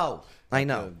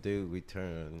know. Dude, we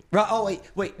turned. Right. Oh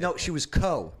wait. No, she was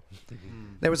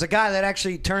There was a guy that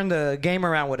actually turned the game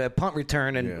around with a punt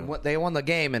return, and they won the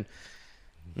game. And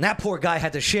that poor guy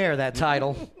had to share that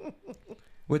title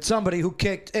with somebody who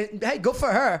kicked. And, hey, good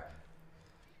for her.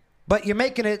 But you're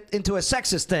making it into a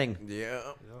sexist thing. Yeah.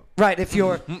 Right. If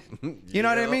you're, you know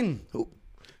what I mean.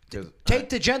 Take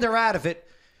the gender out of it.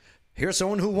 Here's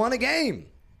someone who won a game.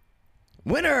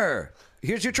 Winner.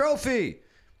 Here's your trophy.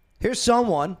 Here's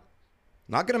someone.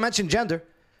 Not going to mention gender.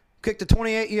 Kicked a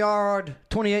 28-yard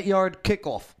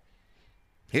kickoff.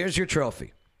 Here's your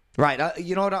trophy. Right.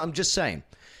 You know what? I'm just saying.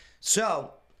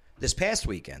 So, this past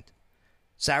weekend,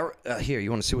 Sarah, here, you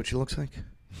want to see what she looks like?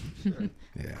 Sure.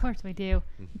 Yeah. Of course we do.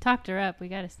 We talked her up. We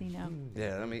got to see now.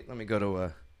 Yeah, let me go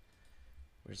to,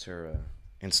 where's her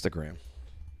Instagram?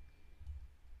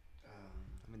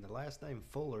 I mean, the last name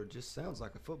Fuller just sounds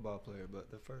like a football player,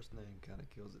 but the first name kind of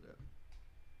kills it up.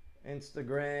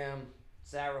 Instagram,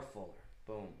 Sarah Fuller.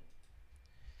 Boom.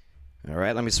 All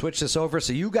right, let me switch this over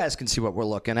so you guys can see what we're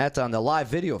looking at on the live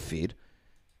video feed.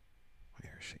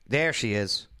 Where is she? There she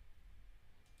is.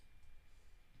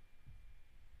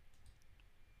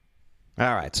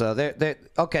 All right, so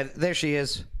there she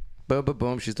is. Boom, boom,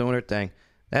 boom. She's doing her thing.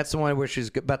 That's the one where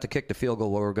she's about to kick the field goal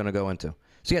where we're going to go into.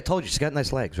 See, I told you, she's got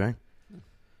nice legs, right?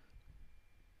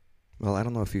 Well, I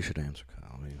don't know if you should answer,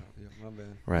 Kyle. Yeah, my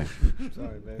bad. Right.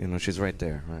 Sorry, babe. You know, she's right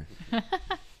there, right?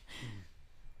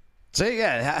 See,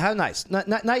 yeah, how nice.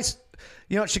 Nice.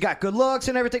 You know, she got good looks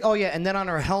and everything. Oh, yeah, and then on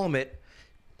her helmet,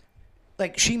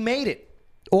 like, she made it.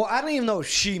 Or I don't even know if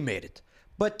she made it.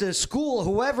 But the school,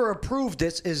 whoever approved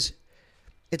this,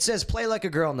 it says play like a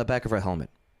girl on the back of her helmet.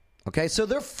 Okay, so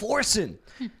they're forcing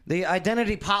the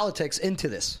identity politics into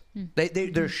this.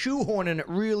 They're shoehorning it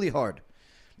really hard.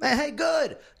 Man, hey,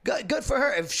 good for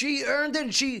her. If she earned it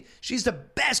and she's the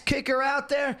best kicker out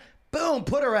there, boom,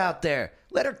 put her out there.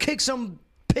 Let her kick some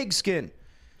pigskin.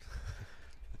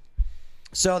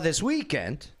 So this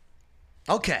weekend,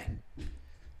 okay,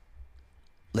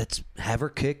 let's have her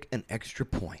kick an extra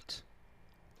point.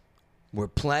 We're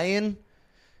playing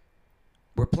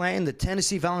the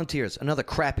Tennessee Volunteers, another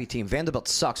crappy team. Vanderbilt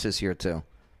sucks this year, too.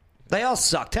 They all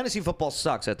suck. Tennessee football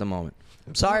sucks at the moment.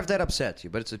 I'm sorry if that upsets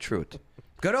you, but it's the truth.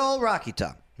 Good old Rocky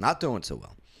Top. Not doing so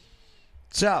well.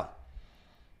 So,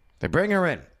 they bring her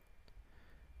in.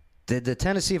 Did the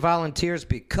Tennessee Volunteers,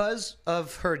 because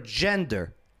of her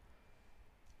gender,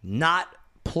 not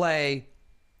play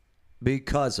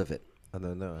because of it? I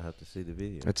don't know. I have to see the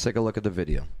video. Let's take a look at the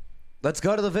video. Let's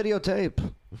go to the videotape.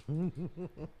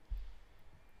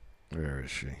 Where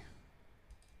is she?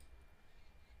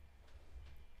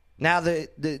 Now,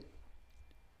 the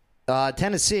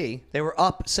Tennessee, they were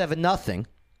up 7-0,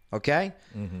 okay?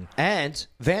 Mm-hmm. And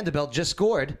Vanderbilt just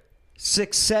scored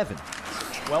 6-7.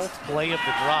 12th play of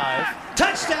the drive.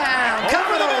 Touchdown!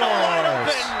 Over the middle, wide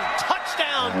open.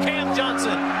 Touchdown, Cam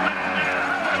Johnson.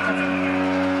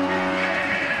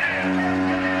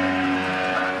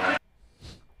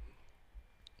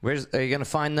 Are you going to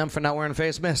find them for not wearing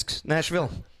face masks?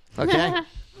 Nashville? Okay.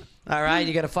 All right,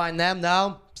 you got to find them?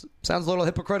 No? Sounds a little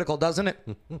hypocritical, doesn't it?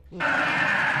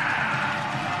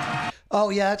 Oh,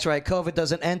 yeah, that's right. COVID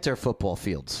doesn't enter football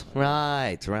fields.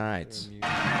 Right.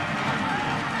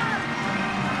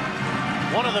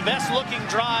 One of the best-looking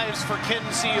drives for Ken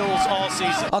Seals all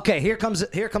season. Okay, here comes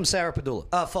Sarah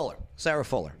Fuller. Sarah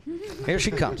Fuller. Here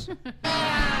she comes.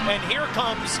 And here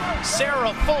comes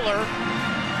Sarah Fuller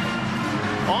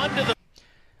onto the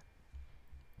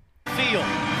field.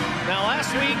 Now,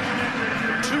 last week,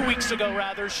 2 weeks weeks ago,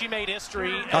 rather, she made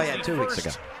history Oh, as yeah, the 2 weeks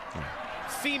first ago.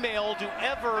 female to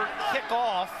ever kick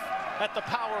off at the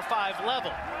Power 5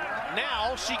 level.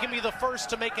 Now she can be the first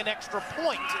to make an extra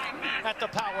point at the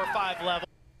Power 5 level.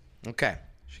 Okay.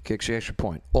 She kicks the extra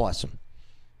point. Awesome.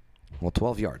 Well,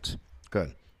 12 yards.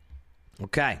 Good.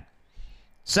 Okay.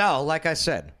 So, like I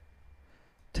said,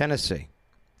 Tennessee.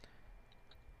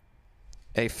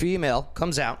 A female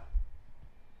comes out,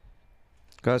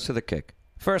 goes to the kick.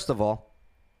 First of all,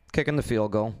 kicking the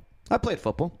field goal. I played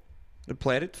football. I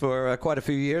played it for quite a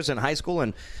few years in high school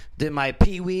and did my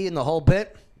pee-wee and the whole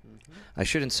bit. I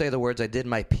shouldn't say the words, I did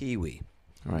my pee-wee.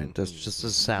 All right, that just doesn't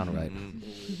sound right.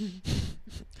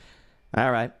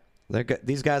 All right.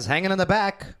 These guys hanging in the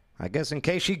back, I guess in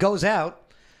case she goes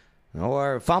out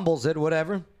or fumbles it,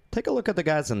 whatever. Take a look at the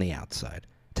guys on the outside.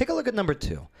 Take a look at number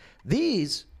 2.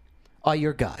 These are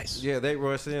your guys. Yeah, they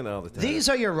rush in all the time. These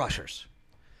are your rushers.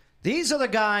 These are the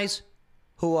guys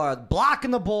who are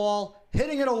blocking the ball,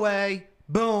 hitting it away,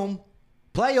 boom,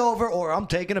 play over, or I'm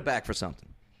taking it back for something.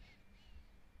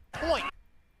 Point.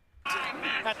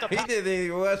 He didn't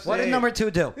even rush What did in. number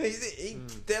 2 do? He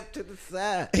stepped to the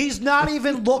side. He's not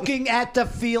even looking at the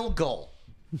field goal.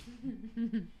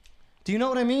 Do you know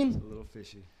what I mean? A little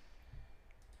fishy.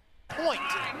 Point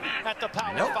at the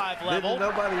Power Nope. 5 level. Didn't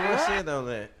nobody rush in on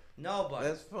that. Nobody.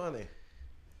 That's funny.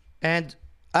 And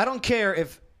I don't care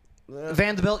if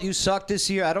Vanderbilt, you sucked this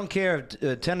year. I don't care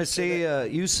if Tennessee,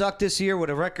 you sucked this year with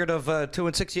a record of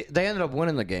 2-6. They ended up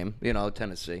winning the game,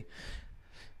 Tennessee.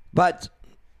 But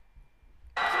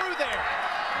Through there.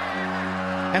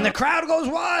 and the crowd goes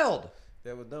wild.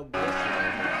 There was no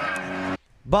blitz.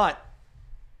 But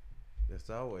There's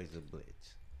always a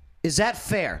blitz. is that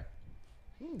fair?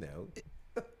 No.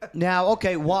 Now,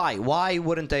 okay, why? Why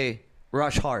wouldn't they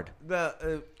rush hard? Now,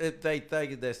 if they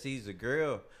think that she's a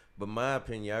girl, but my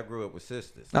opinion, I grew up with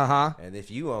sisters. Uh-huh. And if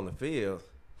you on the field,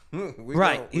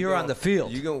 You're on the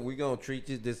field. We're going to treat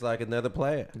you just like another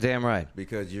player. Damn right.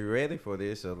 Because you're ready for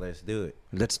this, so let's do it.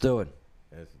 Let's do it.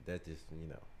 That's just,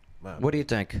 What do you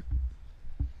think?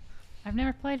 I've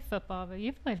never played football, but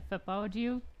you've played football. Would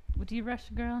you rush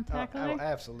a girl and tackle her?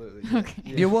 Absolutely. Okay.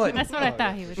 You would. That's what I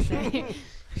thought he would say.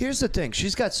 Here's the thing.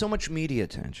 She's got so much media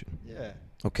attention. Yeah.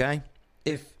 Okay?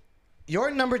 If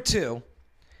you're number 2,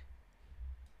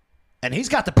 and he's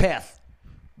got the path.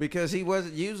 Because he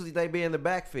wasn't, usually they be in the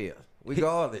backfield.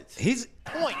 Regardless.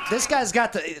 This guy's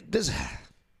got this.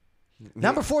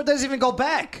 Number 4 doesn't even go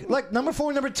back. Like, number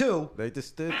 4 and number 2. They just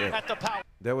stood there.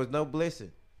 There was no blitzing.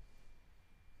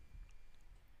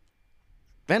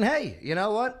 And hey, you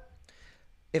know what?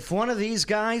 If one of these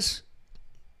guys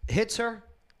hits her,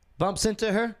 bumps into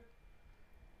her,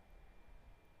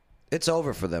 it's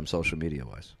over for them social media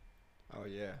wise. Oh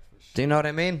yeah. For sure. Do you know what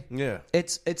I mean? Yeah.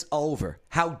 It's over.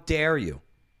 How dare you?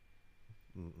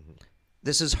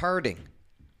 This is hurting.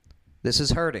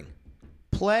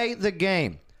 Play the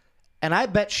game. And I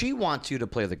bet she wants you to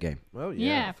play the game. Oh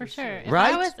Yeah, for sure. If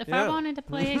Right? I wanted to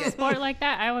play a sport like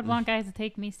that, I would want guys to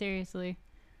take me seriously.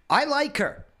 I like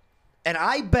her. And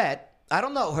I bet, I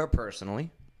don't know her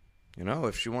personally,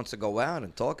 if she wants to go out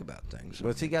and talk about things.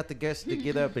 But she got the guts to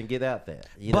get up and get out there.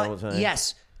 You But know what I'm saying?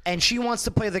 yes, and she wants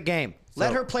to play the game.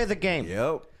 Let her play the game.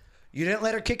 Yep. You didn't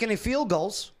let her kick any field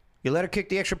goals. You let her kick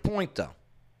the extra point, though.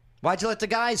 Why'd you let the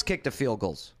guys kick the field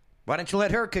goals? Why didn't you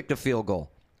let her kick the field goal?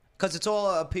 Because it's all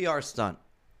a PR stunt.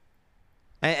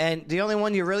 And the only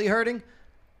one you're really hurting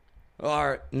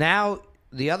are now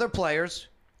the other players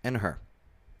and her.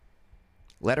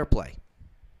 Let her play.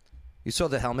 You saw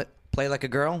the helmet. Play like a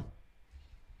girl.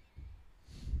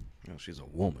 Oh, she's a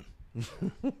woman.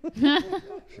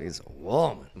 She's a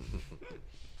woman.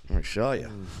 Let me show you.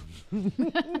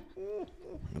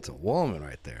 That's a woman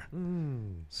right there.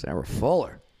 Sarah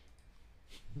Fuller.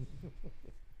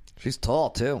 She's tall,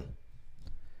 too.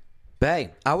 Bay,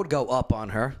 I would go up on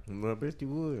her. I bet you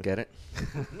would. Get it?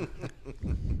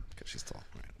 Because she's tall.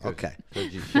 Right. Okay.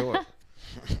 Because you're short.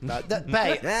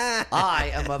 Bay,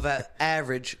 I am of an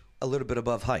average, a little bit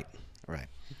above height. Right.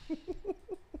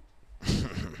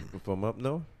 From up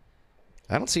north?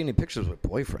 I don't see any pictures with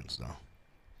boyfriends, though.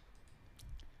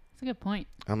 That's a good point.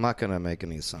 I'm not going to make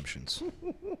any assumptions.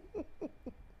 With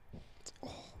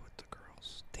the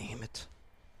girls. Damn it.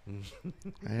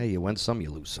 Hey, you win some, you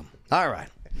lose some. All right.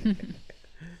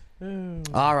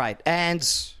 All right. And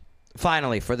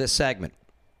finally, for this segment,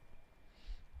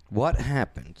 what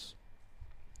happens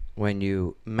when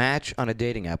you match on a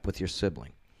dating app with your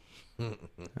sibling?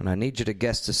 And I need you to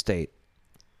guess the state.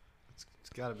 It's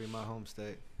got to be my home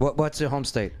state. What's your home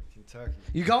state? Kentucky.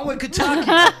 You going with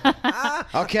Kentucky?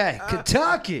 Okay,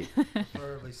 Kentucky.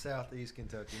 Preferably southeast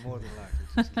Kentucky, more than likely.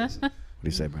 Just guessing. What do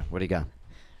you say, Brian? What do you got?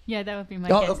 Yeah, that would be my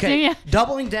Oh, guess. okay. Yeah.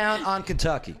 Doubling down on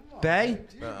Kentucky. Bay?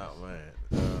 Oh, man.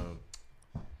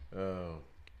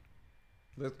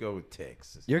 Let's go with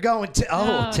Texas. You're going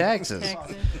to Texas.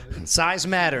 Texas. Size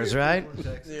matters, right?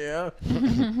 Yeah.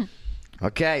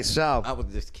 Okay, so I was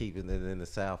just keeping it in the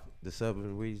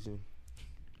southern region.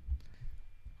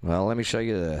 well, let me show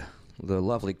you the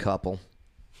lovely couple.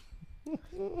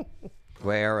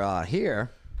 Where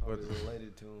here? Probably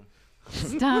related to him.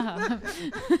 Stop.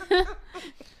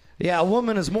 Yeah, a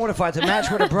woman is mortified to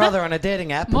match with her brother on a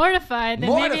dating app. Mortified.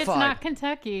 Then maybe it's Mortified. not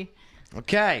Kentucky.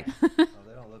 Okay. Oh, they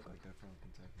don't look like they're from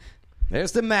Kentucky.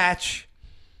 There's the match.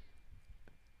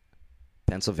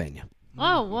 Pennsylvania.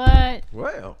 Oh, what?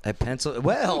 Well,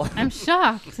 I'm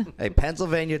shocked. a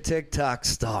Pennsylvania TikTok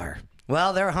star.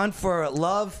 Well, their hunt for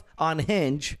love on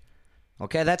Hinge.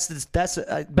 Okay, that's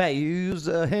Bay, you use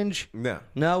Hinge? No.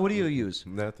 No, what do you use?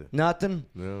 Nothing. Nothing?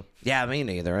 No. Yeah, me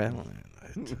neither.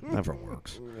 It never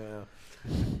works. Yeah.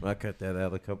 I cut that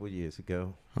out a couple years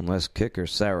ago. Unless kicker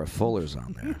Sarah Fuller's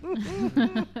on there.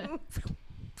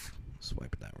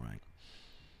 Swipe that right.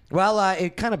 Well,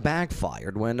 it kind of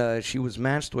backfired when she was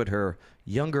matched with her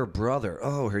younger brother.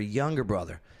 Oh, her younger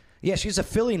brother. Yeah, she's a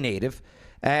Philly native.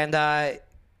 And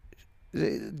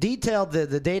detailed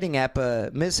the dating app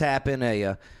mishap in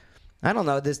a, I don't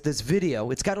know, this video.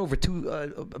 It's got over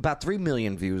about 3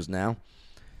 million views now.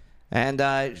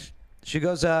 And she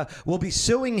goes, we'll be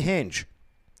suing Hinge.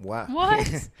 Wow.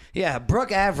 What? Yeah, Brooke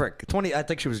Averick, 20. I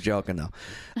think she was joking though.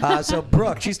 So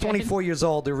Brooke, she's 24 years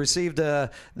old, who received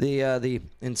the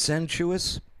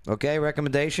incestuous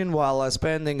recommendation while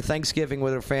spending Thanksgiving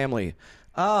with her family.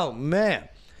 Oh man!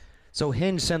 So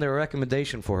Hinge sent her a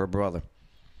recommendation for her brother.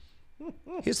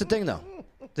 Here's the thing though: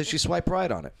 did she swipe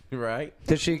right on it? Right.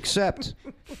 Did she accept?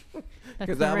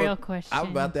 That's the real question. I was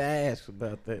about to ask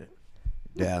about that.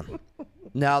 Yeah.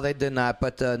 No, they did not.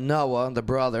 But Noah, the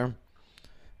brother.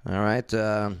 All right,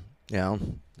 they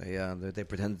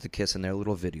pretended to kiss in their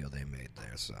little video they made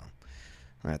there, so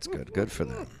that's good. Good for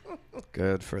them.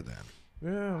 Good for them.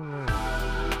 Yeah.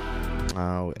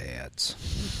 Oh,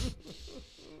 ads.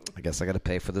 I guess I got to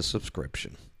pay for the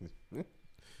subscription.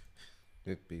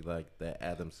 It'd be like that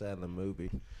Adam Sandler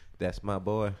movie. That's my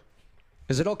boy.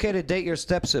 Is it okay to date your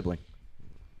step sibling?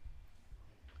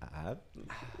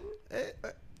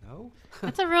 No.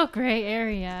 That's a real gray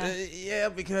area. Yeah,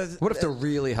 because What if they're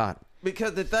really hot?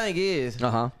 Because the thing is,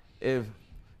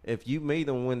 if you meet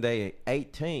them when they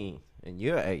 18 and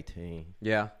you're 18,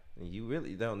 yeah, and you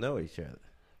really don't know each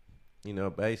other,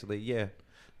 basically, yeah,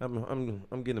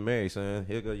 I'm getting married, son.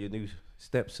 Here go your new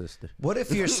stepsister. What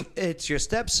if it's your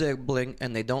step sibling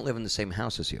and they don't live in the same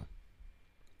house as you?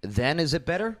 Then is it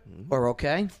better or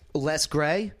okay? Less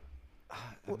gray?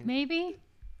 Maybe.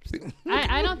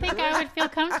 I don't think I would feel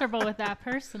comfortable with that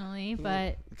personally,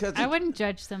 but I wouldn't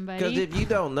judge somebody. Because if you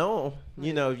don't know,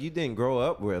 if you didn't grow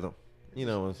up with them, you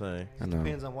know what I'm saying? I know.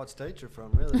 Depends on what state you're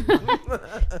from, really.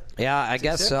 Yeah, I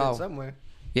guess so. Somewhere.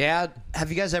 Yeah.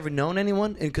 Have you guys ever known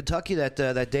anyone in Kentucky that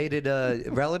dated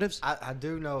relatives? I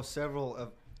do know several of.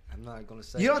 I'm not going to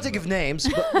say. You don't think of names,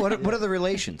 but what are the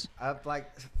relations? I've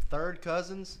like third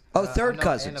cousins. Oh, third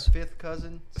cousins. And a fifth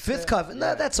cousin. Fifth cousin.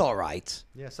 Yeah. That's all right.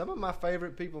 Yeah, some of my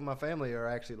favorite people in my family are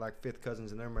actually like fifth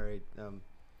cousins, and they're married. And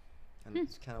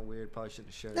it's kind of weird. Probably shouldn't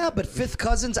have shared. No, but fifth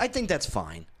cousins, I think that's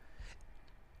fine.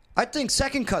 I think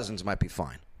second cousins might be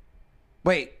fine.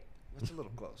 Wait. That's a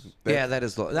little close. Yeah, that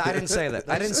is low. I didn't say that.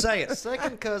 I didn't say it.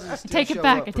 Second cousins still Take it show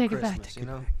back. up I for take it back. Christmas, you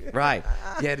know? Right.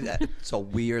 Yeah, it's a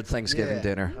weird Thanksgiving Yeah.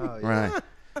 dinner. Oh, yeah.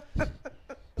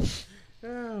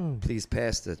 Right. Please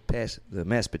pass the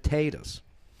mashed potatoes.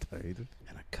 And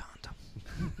a condom.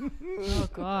 Oh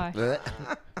gosh.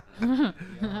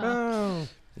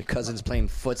 Your cousin's playing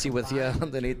footsie with you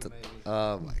underneath the.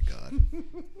 Oh my God.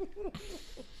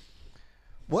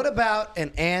 What about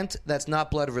an aunt that's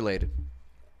not blood related?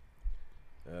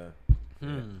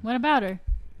 What about her?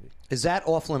 Is that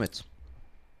off limits?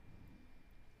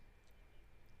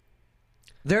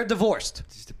 They're divorced.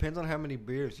 It just depends on how many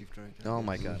beers you've drank. Oh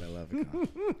my God, I love it.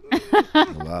 I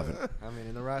love it. I mean,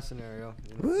 in the right scenario.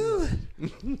 Woo.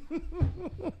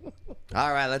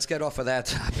 All right, let's get off of that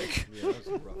topic.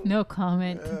 No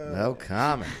comment. No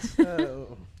comments.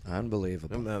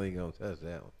 Unbelievable. I'm not even going to touch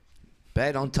that one.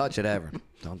 Babe, don't touch it ever.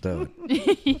 Don't do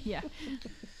it. Yeah.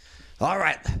 All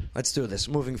right, let's do this.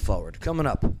 Moving forward. Coming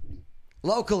up.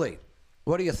 Locally,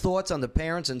 what are your thoughts on the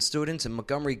parents and students in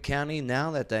Montgomery County now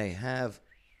that they have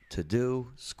to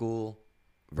do school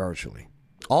virtually?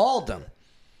 All of them.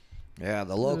 Yeah,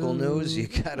 the local news, you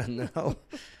got to know.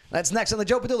 That's next on the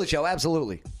Joe Padula Show.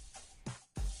 Absolutely.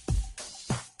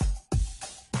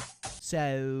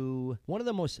 So, one of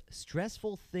the most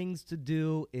stressful things to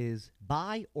do is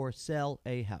buy or sell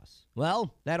a house.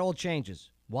 Well, that all changes.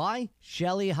 Why?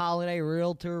 Shelley Holiday,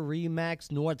 Realtor, Remax,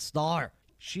 North Star.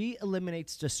 She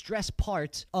eliminates the stress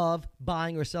parts of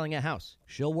buying or selling a house.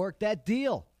 She'll work that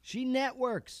deal. She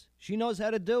networks. She knows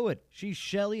how to do it. She's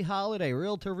Shelley Holiday,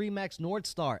 Realtor Remax North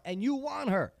Star, and you want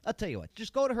her. I'll tell you what,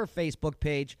 just go to her Facebook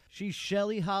page. She's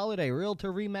Shelley Holiday,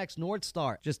 Realtor Remax North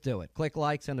Star. Just do it. Click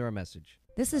like, send her a message.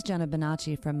 This is Jenna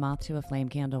Bonacci from Moth to a Flame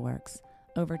Candleworks.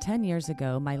 Over 10 years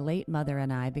ago, my late mother and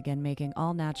I began making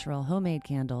all-natural homemade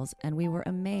candles, and we were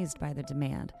amazed by the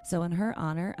demand. So in her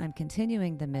honor, I'm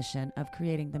continuing the mission of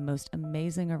creating the most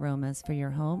amazing aromas for your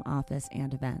home, office,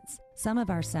 and events. Some of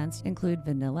our scents include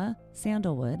vanilla,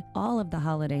 sandalwood, all of the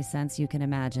holiday scents you can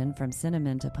imagine from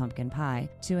cinnamon to pumpkin pie,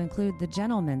 to include the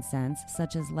gentleman scents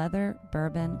such as leather,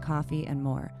 bourbon, coffee, and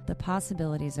more. The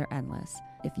possibilities are endless.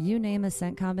 If you name a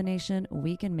scent combination,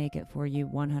 we can make it for you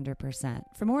 100%.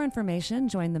 For more information,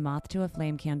 join the Moth to a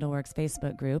Flame Candleworks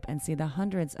Facebook group and see the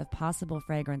hundreds of possible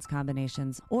fragrance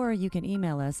combinations, or you can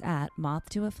email us at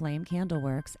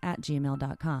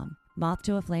mothtoaflamecandleworks@gmail.com. Moth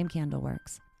to a Flame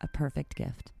Candleworks, a perfect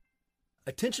gift.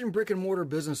 Attention brick and mortar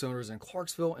business owners in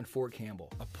Clarksville and Fort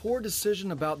Campbell. A poor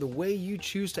decision about the way you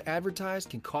choose to advertise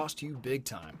can cost you big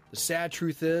time. The sad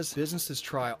truth is, businesses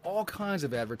try all kinds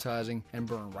of advertising and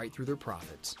burn right through their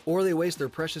profits. Or they waste their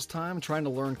precious time trying to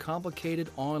learn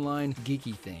complicated online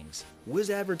geeky things.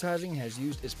 Wiz Advertising has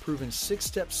used its proven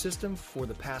 6-step system for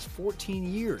the past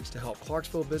 14 years to help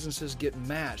Clarksville businesses get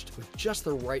matched with just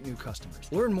the right new customers.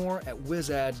 Learn more at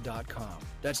wizads.com.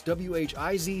 That's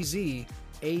WHIZZADS.com.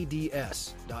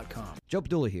 Joe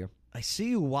Padula here. I see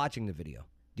you watching the video.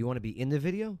 Do you want to be in the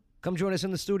video? Come join us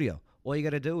in the studio. All you got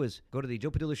to do is go to the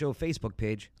Joe Padula Show Facebook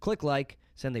page, click like,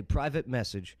 send a private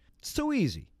message. It's too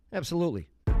easy. Absolutely.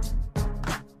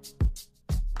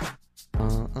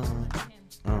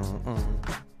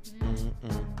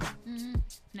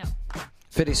 No.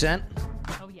 50 Cent?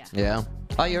 Oh, yeah. Yeah.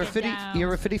 Oh, you're a Get 50? down.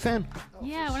 You're a 50 fan?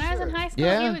 Yeah, when I was in high school,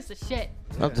 Yeah? he was the shit.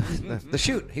 Oh, the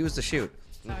shoot. He was the shoot.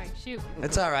 Sorry, shoot.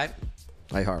 It's all right.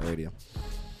 iHeartRadio.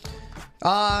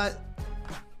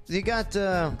 You got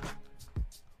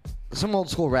some old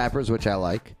school rappers, which I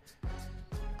like.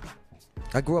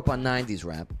 I grew up on 90s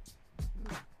rap.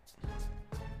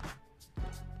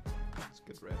 It's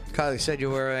good rap. Kylie said you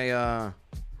were a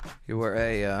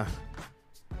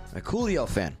Coolio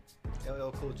fan.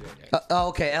 LL Cool J.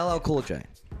 Okay, LL Cool J.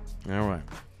 All right.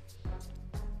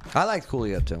 I liked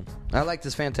Coolio too. I like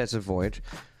this Fantastic Voyage.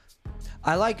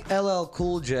 I like LL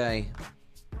Cool J,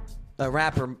 a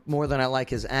rapper, more than I like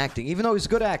his acting, even though he's a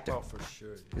good actor. Oh, for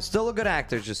sure. He's still a good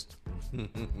actor, just...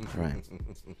 right.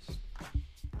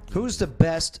 Who's the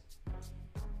best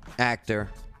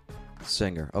actor,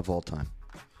 singer of all time?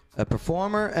 A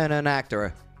performer and an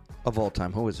actor of all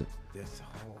time. Who is it? That's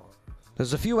hard.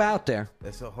 There's a few out there.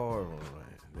 That's a hard one,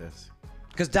 right? That's...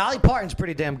 Because Dolly Parton's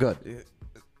pretty damn good.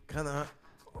 Kind of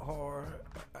hard.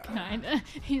 Kinda.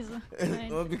 He's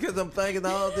Well, because I'm thinking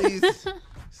all these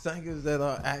singers that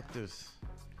are actors.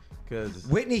 Because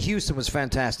Whitney Houston was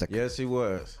fantastic. Yes, she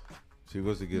was. She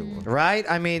was a good one. Right?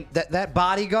 I mean, that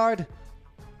Bodyguard.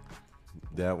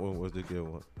 That one was a good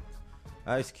one.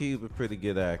 Ice Cube, a pretty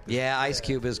good actor. Yeah, Ice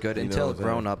Cube is good You until know what I'm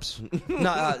grown-ups.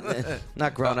 No,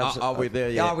 not grown-ups. Are we there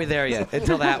yet? Are we there yet?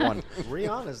 Until that one.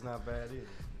 Rihanna's not bad either.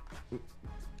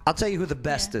 I'll tell you who the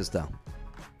best is, though.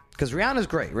 Because Rihanna's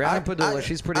great. Rihanna Padula,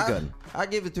 she's pretty good. I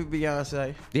give it to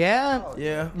Beyonce. Yeah?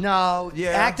 Yeah. No. Yeah.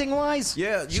 Acting-wise?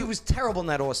 Yeah. She was terrible in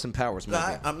that Austin Powers movie.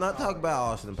 I'm not talking about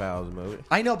Austin Powers movie.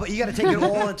 I know, but you got to take it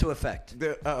all into effect.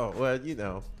 Well, you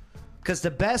know. Because the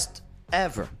best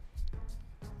ever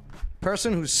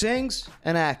person who sings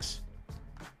and acts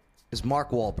is Mark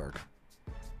Wahlberg.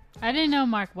 I didn't know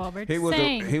Mark Wahlberg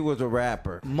sang. He was a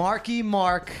rapper. Marky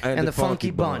Mark and the Funky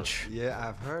Bunch. Yeah,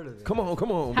 I've heard of it. Come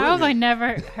on. How have I never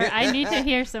heard? I need to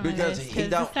hear some Because of this he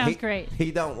because this sounds great.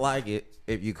 He don't like it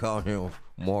if you call him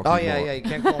Marky Oh, Mark. yeah, you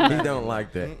can't call him He that. don't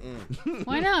like that.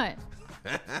 Why not?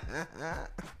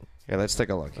 Yeah, let's take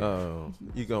a look. Oh,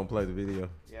 you gonna play the video?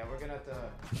 Yeah, we're gonna have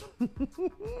to.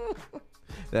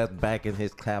 That's back in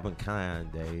his Calvin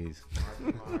Klein days.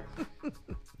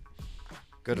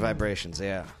 Good vibrations,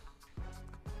 yeah.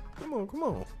 Come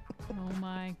on. Oh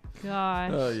my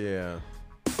gosh. Oh yeah.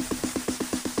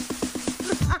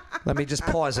 Let me just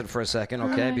pause it for a second,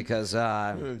 okay? Alright. Because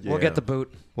we'll get the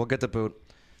boot.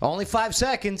 Only 5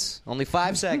 seconds. Only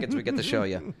 5 seconds we get to show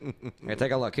you. Here,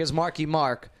 take a look. Here's Marky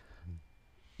Mark.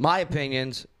 My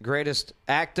opinion's greatest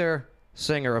actor,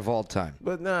 singer of all time.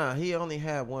 But nah, he only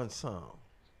had one song.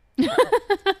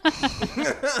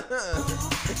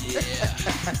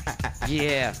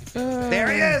 Yeah.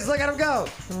 There he is. Look at him go.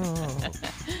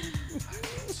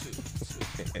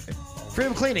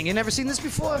 Freedom Cleaning. You never seen this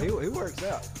before? He works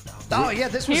out. Oh, yeah.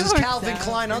 This was He his works Calvin out,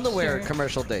 Klein for underwear sure.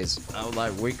 commercial days. I was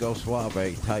like Rico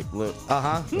Suave type look.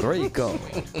 Uh-huh. Rico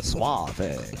Suave.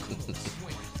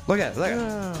 Look at it. Look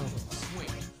at it.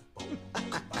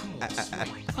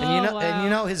 And you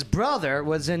know, his brother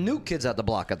was in New Kids on the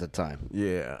Block at the time.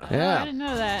 Yeah. Oh, Yeah. I didn't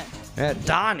know that. Yeah,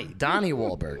 Donnie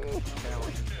Wahlberg.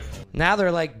 Now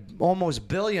they're like almost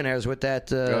billionaires with that.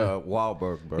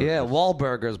 Wahlberg burgers. Yeah,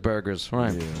 Wahlburgers burgers.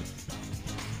 Right. Yeah.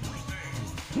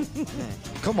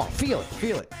 Come on, feel it.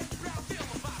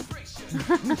 I've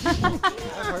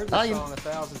heard this you- song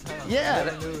 1,000 times. Yeah, I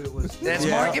never knew it was. That's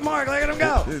Marky Mark. Look at him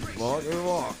go. It's Marky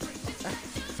Mark.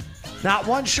 Not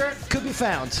one shirt could be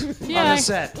found on Yeah. the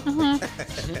set.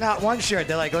 Not one shirt.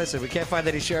 They're like, listen, we can't find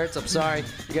any shirts. I'm sorry.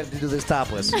 You got to do this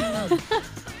topless.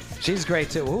 She's great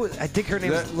too. I think her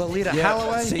name is Lolita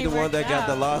Holloway. See He the one works that got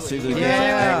the out. lawsuit against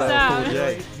Yeah. He works LL out. Cool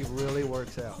J. He really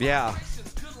works out. Yeah.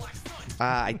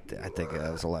 I think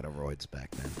there was a lot of roids back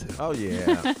then too. Oh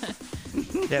yeah.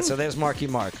 Yeah, so there's Marky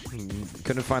Mark.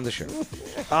 Couldn't find the shirt.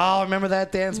 Oh, remember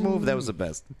that dance move? That was the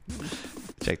best.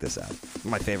 Check this out.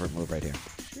 My favorite move right here.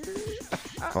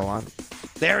 Hold on.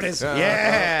 There it is. Yeah.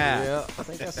 Yeah. I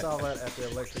think I saw that at the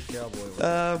Electric Cowboy.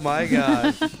 Oh, my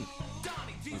God.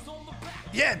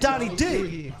 Yeah, Donnie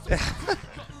D.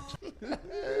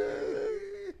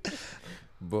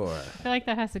 Boy. I feel like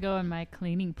that has to go in my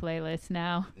cleaning playlist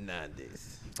now. Not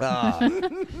this.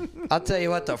 I'll tell you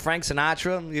what, though. Frank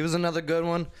Sinatra, he was another good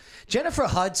one. Jennifer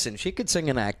Hudson, she could sing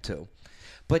and act, too.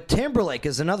 But Timberlake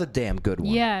is another damn good one.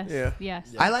 Yes. Yeah.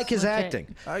 Yes. I like his Legit.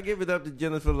 acting. I give it up to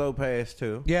Jennifer Lopez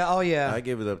too. Yeah, oh, yeah. I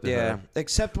give it up to Yeah, her.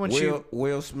 except when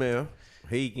Will Smith,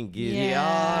 he can get it.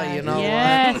 Yeah, you know what?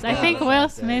 Yes, I think Will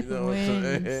Smith You know what I'm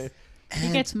saying? wins.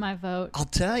 He gets my vote. I'll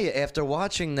tell you, after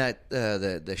watching that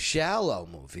the Shallow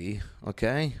movie,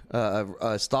 okay,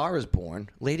 A Star Is Born,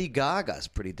 Lady Gaga's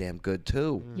pretty damn good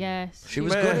too. Yes. She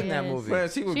was good in that movie. Man,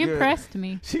 she was She good. impressed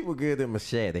me. She was good in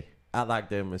Machete. I like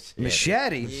that Machete.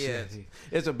 Machete? Yeah.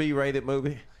 It's a B-rated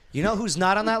movie. You know who's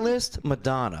not on that list?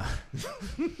 Madonna.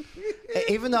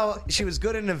 Even though she was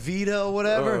good in Evita or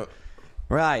whatever.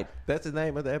 Right. That's the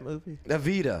name of that movie?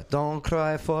 Evita. Don't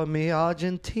cry for me,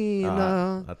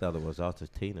 Argentina. I thought it was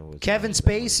Argentina. Was Kevin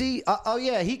Spacey. Oh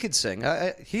yeah, he could sing.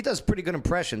 He does pretty good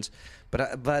impressions,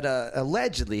 but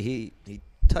allegedly he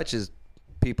touches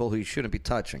people who he shouldn't be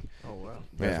touching. Oh wow.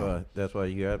 Yeah. That's why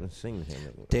you haven't seen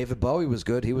him. David Bowie was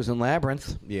good. He was in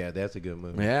Labyrinth. Yeah, that's a good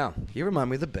movie. Yeah, you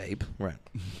remind me of the Babe. Right.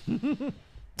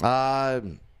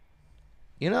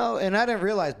 You know, and I didn't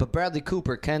realize, but Bradley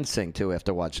Cooper can sing too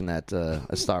after watching that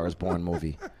A Star Is Born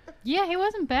movie. Yeah, he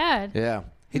wasn't bad. Yeah,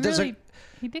 He does. really,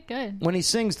 he did good. When he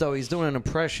sings, though, he's doing an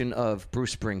impression of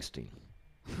Bruce Springsteen.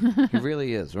 He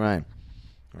really is. Right.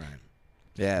 Right.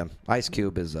 Yeah, Ice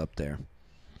Cube is up there.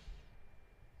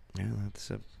 Yeah,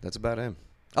 that's about him.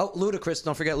 Oh, Ludacris!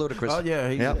 Don't forget Ludacris. Oh yeah,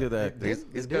 he's a good actor.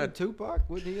 He's good. Tupac,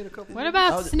 wasn't he in a couple? What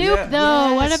about Oh, Snoop, yeah.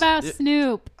 though? What Yes. about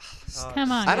Snoop?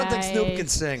 Come on, I don't think guys. Snoop can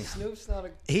sing. Snoop's not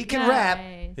a. He can rap.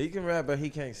 He can rap, but he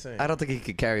can't sing. I don't think he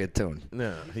could carry a tune.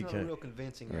 No, he He's not a can't. real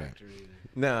convincing Right. actor either.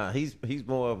 Nah, he's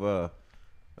more of a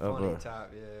Funny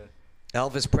type, yeah.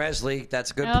 Elvis Presley.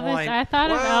 That's a good Elvis, point. I thought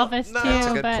Well, of Elvis no, too, that's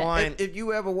a good but point. If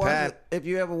you ever watch Pat. if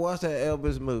you ever watch that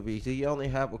Elvis movie, he only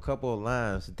have a couple of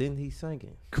lines. Didn't he sing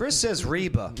it? Chris says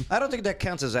Reba. I don't think that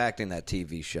counts as acting, that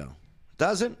TV show.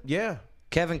 Does it? Yeah.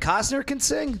 Kevin Costner can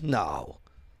sing? No.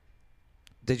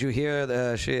 Did you hear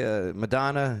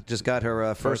Madonna just got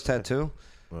her first tattoo?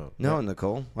 Well, No,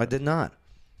 Nicole. I did not.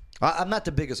 I'm not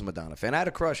the biggest Madonna fan. I had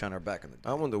a crush on her back in the day.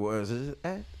 I wonder where is it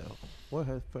at though? Where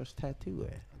her first tattoo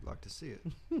at? I'd like to see it.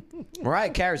 Mariah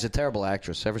Carey's a terrible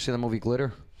actress. Ever seen the movie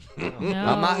Glitter?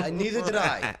 no. Neither did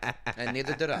I. And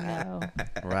neither did I. No.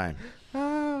 Right.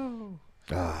 Oh.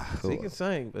 Ah, She can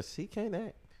sing, but she can't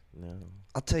act. No.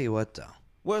 I'll tell you what, though.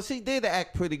 Well, she did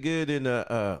act pretty good in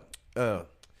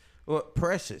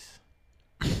Precious.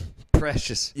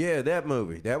 Precious. Yeah, that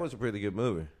movie. That was a pretty good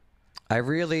movie. I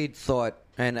really thought,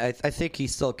 and I think he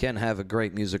still can have a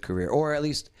great music career, or at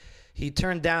least he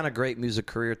turned down a great music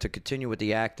career to continue with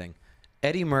the acting.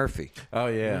 Eddie Murphy. Oh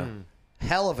yeah.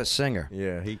 Hell of a singer.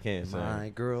 Yeah, he can sing. My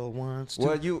girl wants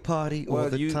to party all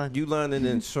the time. You learning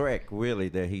in Shrek really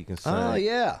that he can sing. Oh,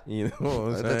 yeah. You know what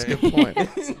I'm saying? That's a good point.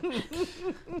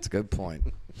 That's a good point.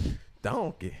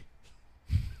 Donkey.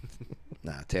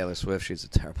 Nah, Taylor Swift, she's a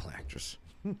terrible actress.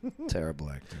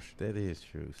 Terrible actress. That is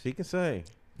true. She can sing.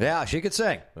 Yeah, she could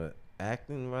sing. But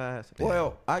acting wise,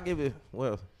 well, I give it.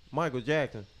 Well, Michael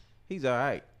Jackson, he's all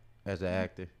right. as an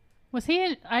actor. Was he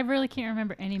in? I really can't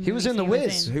remember any movies He was in The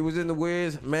Wiz. He was in The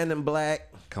Wiz, Man in Black.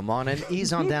 Come on and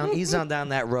ease on down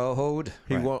that road.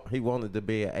 He wanted to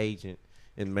be an agent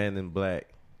in Man in Black,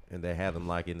 and they had him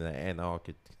like in the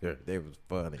Anarchy. They was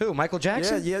funny. Who? Michael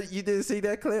Jackson? Yeah. You didn't see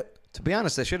that clip? To be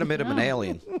honest, they should have made him an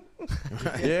alien.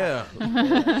 Yeah.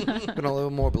 Been a little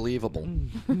more believable.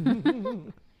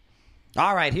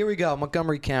 All right, here we go.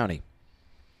 Montgomery County.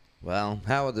 Well,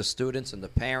 how are the students and the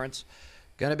parents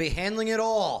going to be handling it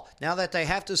all now that they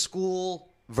have to school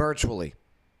virtually?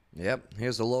 Yep,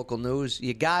 here's the local news.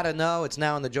 You got to know. It's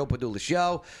now on the Joe Padula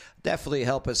Show. Definitely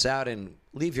help us out and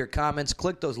leave your comments.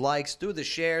 Click those likes. Do the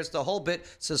shares, the whole bit.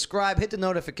 Subscribe. Hit the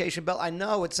notification bell. I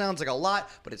know it sounds like a lot,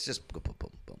 but it's just boom, boom,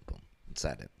 boom, boom, boom. That's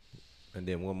it. And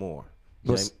then one more.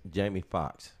 Was- Jamie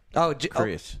Foxx. Oh,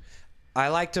 Chris. I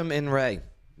liked him in Ray.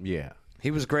 Yeah.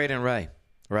 He was great in Ray.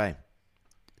 Ray.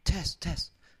 Tess.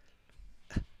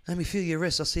 Let me feel your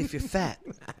wrist. I'll see if you're fat.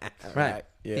 Right.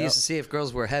 Yeah. He used to see if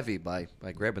girls were heavy by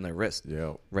grabbing their wrist.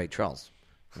 Yeah. Ray Charles.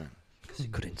 Because he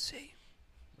couldn't see.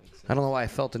 I don't know why I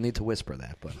felt the need to whisper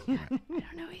that, but all right. I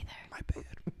don't know either. My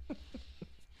bad.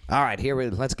 All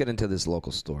right, let's get into this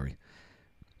local story.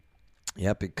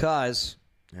 Yep, because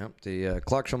the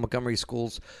Clarksville Montgomery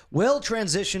schools will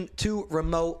transition to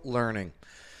remote learning.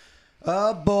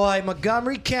 Oh boy,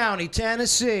 Montgomery County,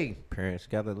 Tennessee. Parents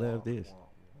gotta love this.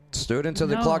 Students of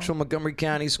the Clarksville Montgomery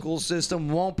County school system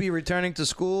won't be returning to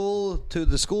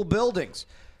the school buildings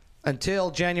until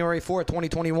January 4th,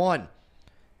 2021. This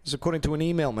is according to an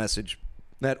email message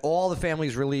that all the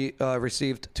families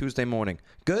received Tuesday morning.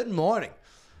 Good morning.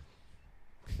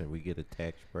 Can we get a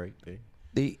tax break there?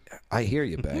 I hear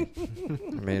you, Bay.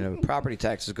 I mean, property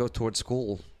taxes go towards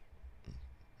school.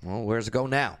 Well, where's it go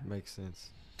now? Makes sense.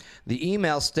 The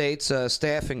email states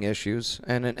staffing issues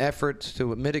and an effort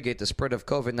to mitigate the spread of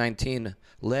COVID-19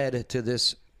 led to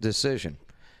this decision.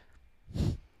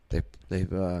 They've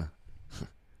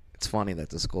it's funny that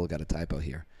the school got a typo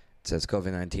here. It says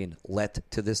COVID-19 led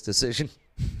to this decision.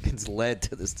 It's led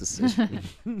to this decision.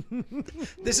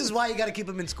 This is why you got to keep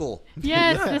them in school.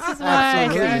 Yes, this is why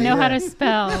I know how to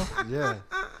spell. Yeah.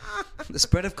 The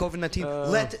spread of COVID-19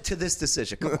 led to this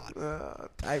decision. Come on.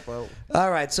 Typo.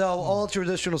 All right, so all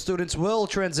traditional students will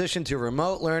transition to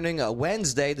remote learning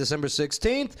Wednesday, December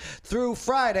 16th through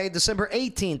Friday, December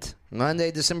 18th.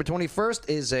 Monday, December 21st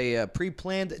is a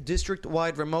pre-planned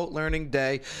district-wide remote learning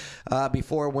day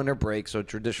before winter break, so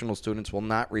traditional students will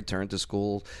not return to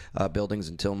school buildings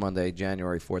until Monday,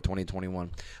 January 4,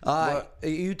 2021.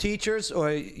 You teachers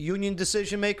or union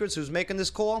decision makers who's making this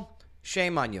call,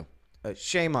 shame on you.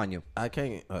 Shame on you. I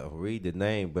can't read the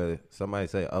name, but somebody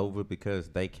say over because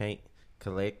they can't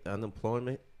collect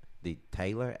unemployment. The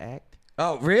Taylor Act.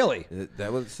 Oh, really?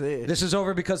 That was said. This is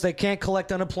over because they can't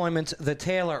collect unemployment. The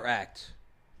Taylor Act.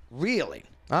 Really?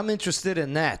 I'm interested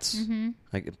in that. Mm-hmm.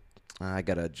 I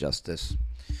got to adjust this.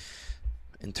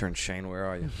 Intern Shane, where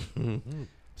are you?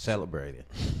 Celebrating.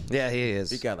 Yeah, he is.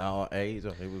 He got all A's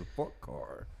on his report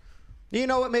card. You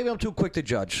know what? Maybe I'm too quick to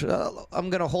judge.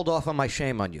 I'm going to hold off on my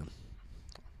shame on you.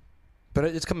 But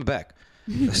it's coming back.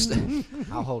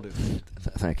 I'll hold it.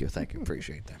 Thank you.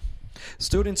 Appreciate that.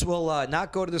 Students will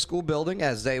not go to the school building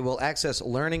as they will access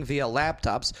learning via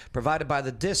laptops provided by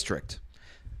the district.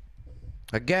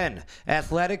 Again,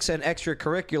 athletics and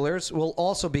extracurriculars will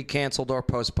also be canceled or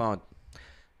postponed.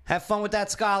 Have fun with that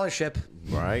scholarship.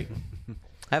 Right.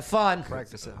 Have fun.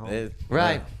 Practice at home.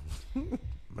 Right.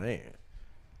 Man.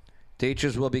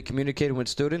 Teachers will be communicating with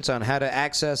students on how to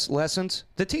access lessons.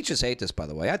 The teachers hate this, by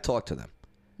the way. I talk to them.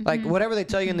 Mm-hmm. Like, whatever they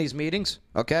tell you in these meetings,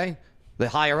 okay? The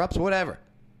higher-ups, whatever.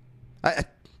 I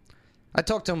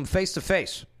talk to them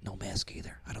face-to-face. No mask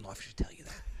either. I don't know if I should tell you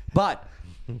that. But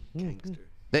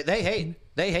they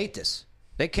hate this.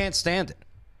 They can't stand it.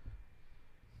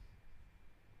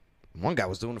 One guy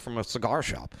was doing it from a cigar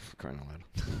shop.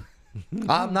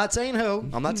 I'm not saying who.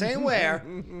 I'm not saying where.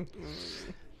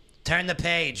 Turn the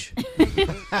page.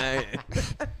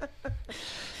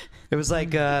 It was like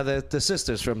the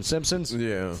sisters from Simpsons.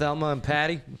 Yeah. Thelma and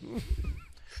Patty.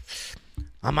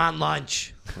 I'm on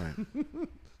lunch. Right.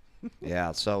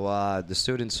 Yeah, so the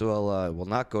students will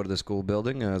not go to the school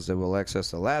building as they will access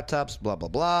the laptops, blah, blah,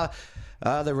 blah.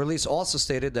 The release also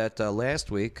stated that last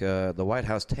week, the White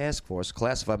House task force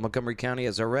classified Montgomery County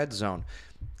as a red zone.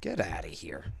 Get out of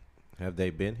here. Have they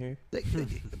been here?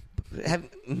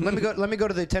 Let me go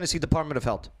to the Tennessee Department of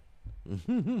Health.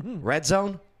 Red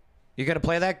zone? You gonna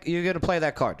play that? You gonna play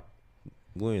that card?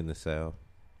 We're in the South.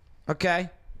 Okay.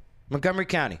 Montgomery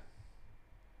County.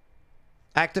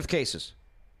 Active cases.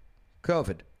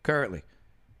 COVID currently.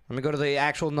 Let me go to the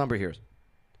actual number here.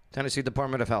 Tennessee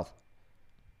Department of Health.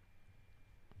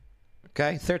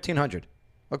 Okay, 1,300.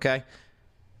 Okay.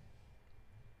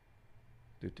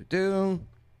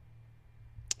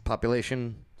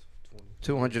 Population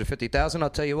 250,000. I'll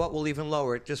tell you what, we'll even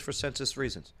lower it just for census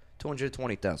reasons.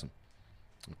 220,000.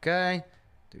 Okay.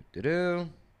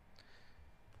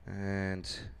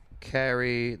 And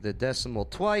carry the decimal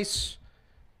twice,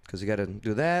 because you got to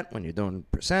do that when you're doing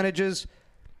percentages.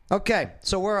 Okay,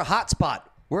 so we're a hot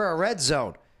spot. We're a red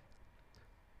zone.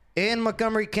 In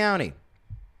Montgomery County,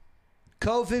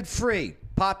 COVID-free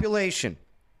population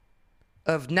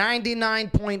of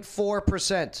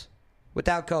 99.4%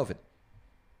 without COVID.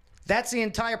 That's the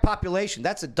entire population.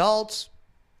 That's adults,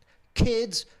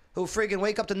 kids who friggin'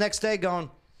 wake up the next day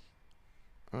going,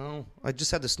 oh, I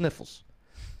just had the sniffles.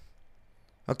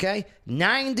 Okay?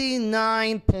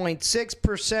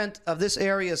 99.6% of this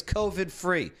area is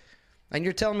COVID-free. And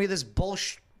you're telling me this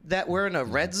bullshit that we're in a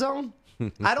red zone?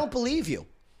 I don't believe you.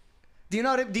 Do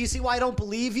you see why I don't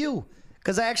believe you?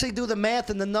 Because I actually do the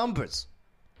math and the numbers.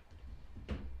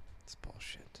 It's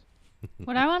bullshit.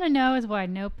 What I want to know is why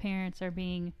no parents are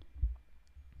being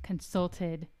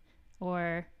consulted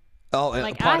or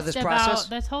like part of this process?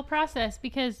 This whole process,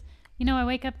 because I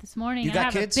wake up this morning and I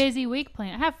have kids? a busy week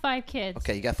planned. I have 5 kids.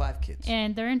 Okay, you got 5 kids.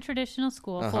 And they're in traditional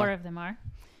school. 4 of them are.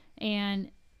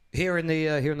 And here in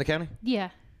the county?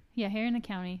 Yeah, here in the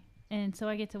county. And so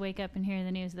I get to wake up and hear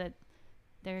the news that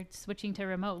they're switching to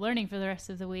remote learning for the rest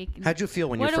of the week. And how'd you feel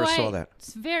when you first saw that?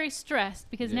 It's very stressed,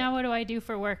 because now what do I do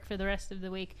for work for the rest of the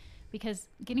week? Because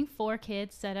getting 4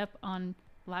 kids set up on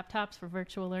laptops for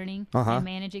virtual learning and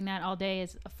managing that all day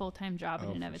is a full-time job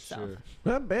in and of itself.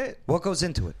 Sure. I bet. What goes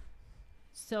into it?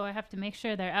 So I have to make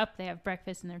sure they're up, they have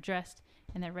breakfast, and they're dressed,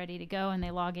 and they're ready to go, and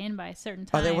they log in by a certain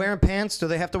time. Are they wearing pants? Do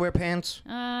they have to wear pants?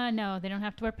 No, they don't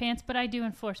have to wear pants, but I do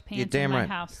enforce pants in my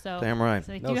house. So, damn right.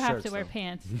 So they do have to wear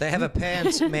pants. They have a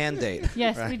pants mandate.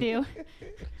 Yes, right? we do.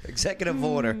 Executive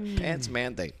order, pants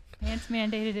mandate. Pants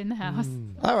mandated in the house.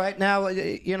 All right. Now,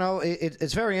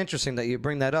 it's very interesting that you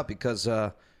bring that up, because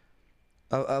I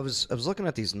was looking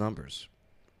at these numbers.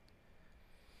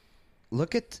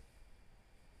 Look at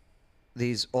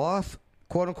these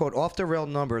quote-unquote off-the-rail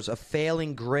numbers of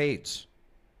failing grades.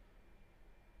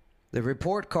 The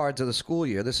report cards of the school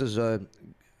year, this is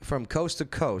from coast to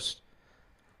coast.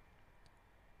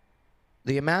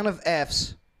 The amount of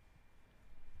Fs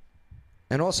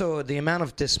and also the amount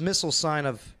of dismissal sign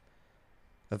of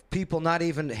people not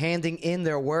even handing in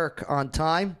their work on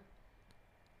time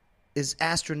is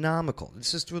astronomical.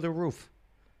 This is through the roof.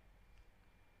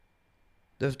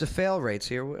 The fail rates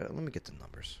here, let me get the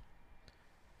numbers.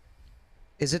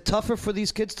 Is it tougher for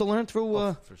these kids to learn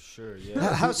through? For sure,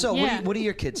 yeah. How so? Yeah. What do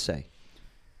your kids say?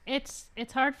 It's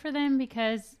hard for them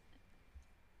because,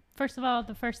 first of all,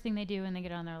 the first thing they do when they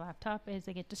get on their laptop is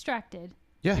they get distracted.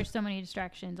 Yeah. There's so many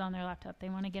distractions on their laptop.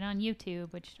 They want to get on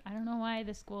YouTube, which I don't know why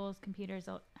the school's computers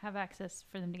have access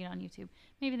for them to get on YouTube.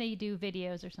 Maybe they do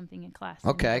videos or something in class.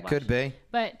 Okay, could be.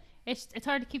 But it's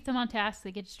hard to keep them on task.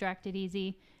 They get distracted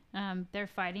easy. They're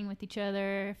fighting with each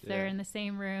other if they're in the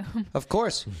same room. Of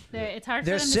course. It's hard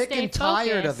they're for them sick to stay and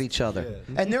tired focused. of each other.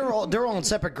 Yeah. And they're all in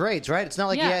separate grades, right? It's not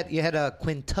like you had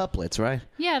quintuplets, right?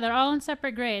 Yeah, they're all in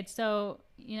separate grades. So,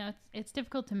 it's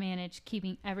difficult to manage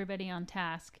keeping everybody on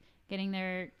task, getting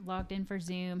their logged in for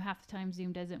Zoom. Half the time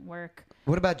Zoom doesn't work.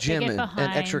 What about gym and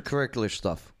extracurricular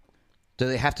stuff? Do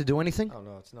they have to do anything? Oh,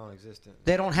 no, it's non-existent.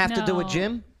 They don't have to do a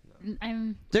gym?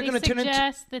 They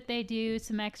suggest that they do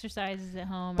some exercises at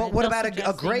home. But what about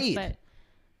a grade? But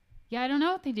I don't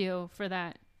know what they do for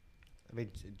that. I mean,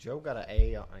 Joe got an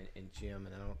A in gym,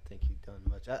 and I don't think he's done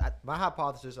much. My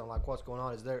hypothesis on what's going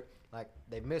on is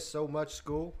they miss so much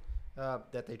school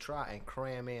that they try and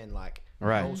cram in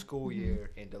the whole school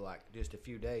year into just a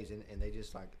few days, and they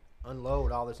just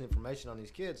unload all this information on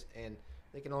these kids, and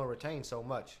they can only retain so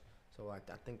much. So I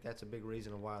think that's a big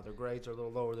reason why their grades are a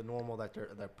little lower than normal. That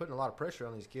they're putting a lot of pressure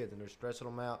on these kids, and they're stressing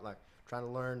them out, trying to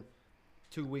learn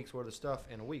 2 weeks worth of stuff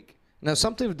in a week. Now,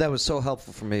 something that was so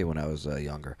helpful for me when I was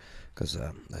younger, because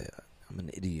I'm an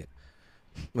idiot,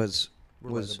 was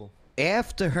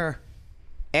after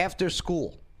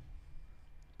school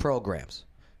programs,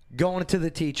 going to the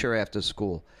teacher after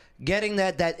school, getting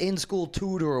that in-school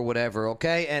tutor or whatever,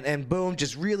 okay, and boom,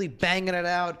 just really banging it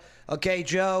out. Okay,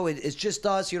 Joe, it's just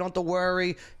us. You don't have to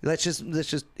worry. Let's just.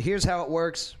 Here's how it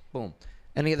works. Boom.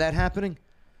 Any of that happening?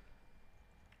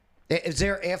 Is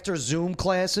there after Zoom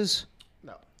classes?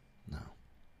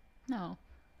 No.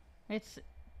 It's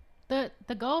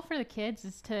the goal for the kids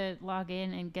is to log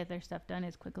in and get their stuff done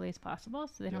as quickly as possible,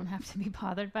 so they don't have to be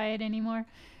bothered by it anymore.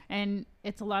 And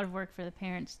it's a lot of work for the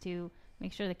parents to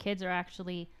make sure the kids are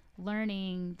actually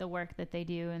learning the work that they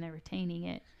do and they're retaining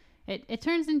it. it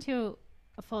turns into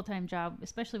a full-time job,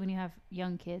 especially when you have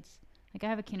young kids. Like I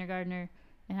have a kindergartner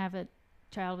and I have a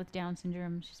child with Down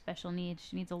syndrome. She's special needs.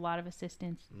 She needs a lot of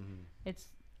assistance. Mm-hmm.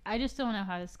 I just don't know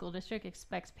how the school district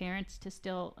expects parents to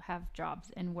still have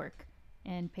jobs and work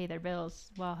and pay their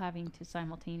bills while having to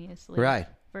simultaneously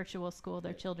virtual school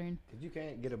their children. Because you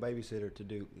can't get a babysitter to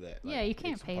do that. Yeah, you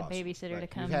can't pay a babysitter to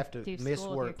come. You have to do miss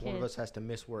school work. with your One of kids. us has to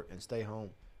miss work and stay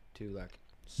home to like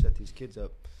set these kids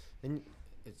up, and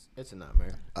it's a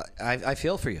nightmare. I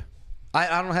feel for you.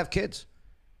 I don't have kids,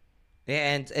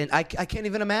 and I can't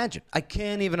even imagine. I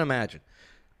can't even imagine.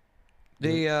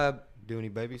 Do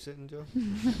any babysitting, Joe?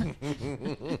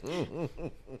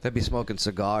 They'd be smoking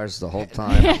cigars the whole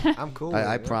time. I'm cool.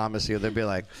 I promise you. They'd be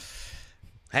like,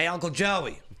 "Hey, Uncle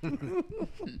Joey."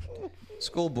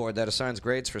 School board that assigns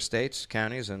grades for states,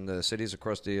 counties, and cities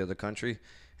across the country,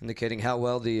 indicating how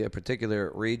well the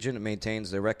particular region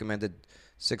maintains the recommended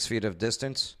 6 feet of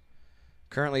distance.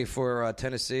 Currently for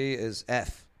Tennessee is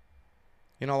F.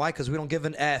 You know why? Because we don't give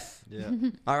an F. Yeah.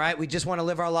 All right? We just want to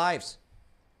live our lives.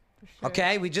 Sure.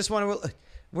 Okay? We just want to...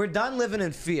 We're done living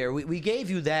in fear. We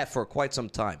gave you that for quite some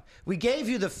time. We gave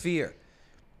you the fear.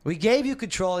 We gave you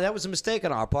control. That was a mistake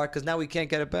on our part because now we can't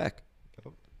get it back.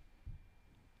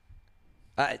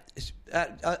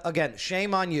 Again,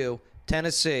 shame on you,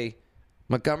 Tennessee,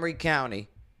 Montgomery County,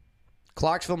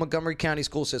 Clarksville, Montgomery County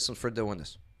school systems for doing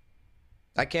this.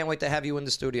 I can't wait to have you in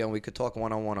the studio and we could talk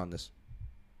one-on-one on this.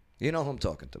 You know who I'm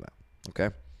talking about, okay?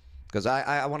 Because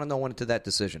I want to know when to that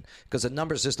decision. Because the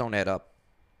numbers just don't add up.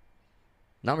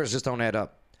 Numbers just don't add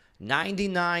up.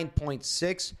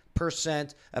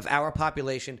 99.6% of our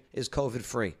population is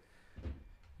COVID-free.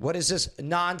 What is this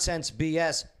nonsense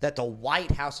BS that the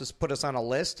White House has put us on a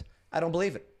list? I don't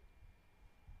believe it.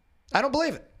 I don't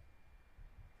believe it.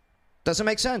 Doesn't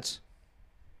make sense.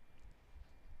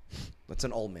 That's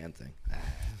an old man thing.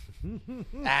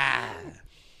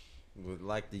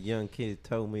 Like the young kid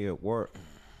told me at work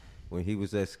when he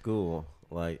was at school,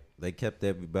 like they kept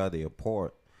everybody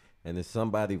apart, and if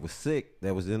somebody was sick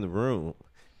that was in the room,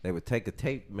 they would take a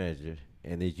tape measure,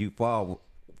 and as you fall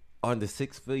under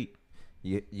 6 feet,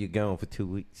 you're gone for 2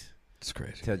 weeks. It's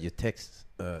crazy. Till your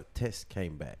test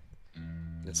came back.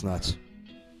 It's nuts.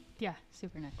 Yeah,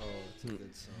 super nuts. Oh, it's a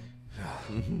good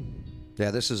song.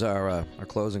 Yeah, this is our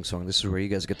closing song. This is where you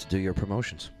guys get to do your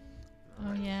promotions.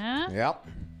 Oh, yeah? Yep.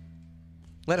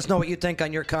 Let us know what you think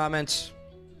on your comments.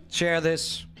 Share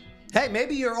this. Hey,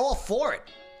 maybe you're all for it.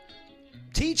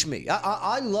 Teach me.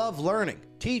 I love learning.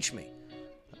 Teach me.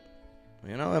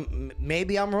 You know,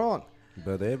 maybe I'm wrong.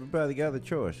 But everybody got a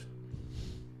choice.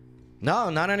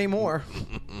 No, not anymore.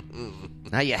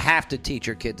 Now you have to teach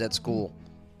your kids at school,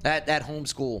 at home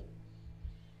school.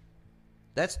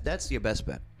 That's your best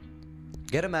bet.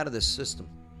 Get them out of this system.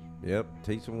 Yep,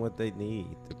 teach them what they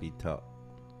need to be taught.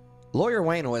 Lawyer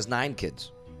Wayne, who has 9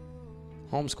 kids,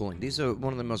 homeschooling. These are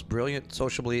one of the most brilliant,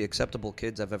 socially acceptable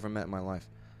kids I've ever met in my life.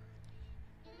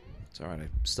 It's all right. I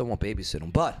still won't babysit them,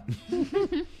 but...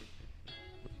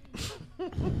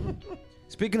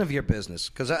 Speaking of your business,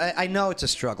 because I know it's a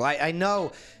struggle. I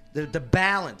know the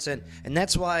balance, and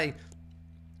that's why, I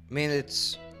mean,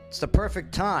 it's the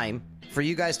perfect time for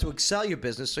you guys to excel your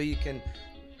business so you can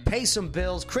pay some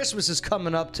bills. Christmas is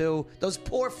coming up, too. Those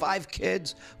poor 5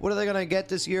 kids, what are they going to get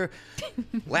this year?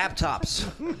 Laptops.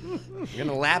 You're going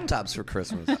to laptops for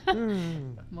Christmas.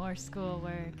 More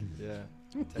schoolwork. Yeah.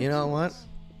 You know what?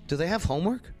 Do they have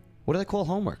homework? What do they call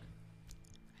homework?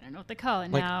 I don't know what they call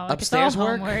it Like now. upstairs it's all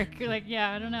work? homework. Like,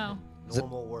 yeah, I don't know.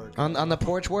 Normal work. On the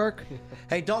porch work?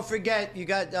 Hey, don't forget, you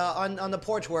got on the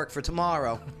porch work for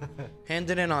tomorrow. Hand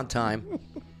it in on time.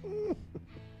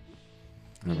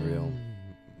 Unreal.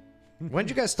 When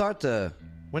did you guys start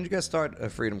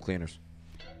Freedom Cleaners?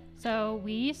 So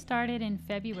we started in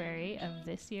February of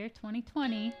this year,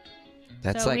 2020.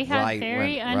 That's so like we had right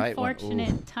very when, right unfortunate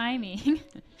when, timing.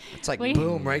 It's like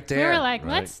boom right there. We were like,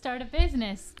 right. let's start a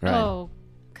business. Right. Oh,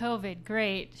 COVID,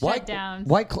 great. Shutdowns.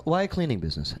 Why a cleaning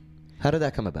business? How did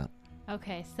that come about?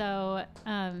 Okay, so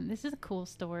this is a cool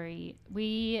story.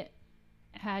 We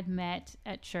had met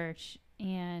at church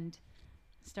and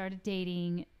started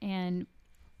dating, and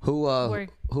who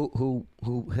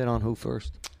hit on who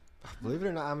first? Believe it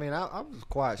or not, I mean, I was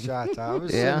quite shy. I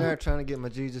was Yeah. sitting there trying to get my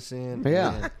Jesus in.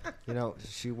 Yeah. And,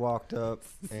 she walked up,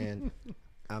 and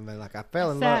I mean, like, I fell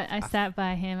in love. I sat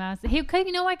by him. You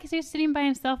know why? Because he was sitting by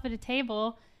himself at a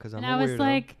table. And I was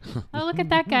like, oh, look at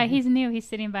that guy. He's new. He's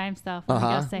sitting by himself. Let me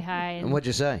go say hi. And what'd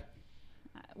you say?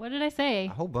 What did I say? A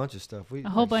whole bunch of stuff. A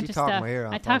whole bunch of stuff.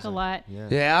 I talk a lot.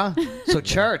 Yeah. So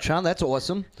church, huh? That's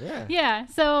awesome. Yeah. Yeah.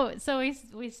 So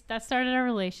that started our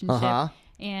relationship.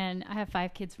 And I have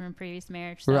 5 kids from a previous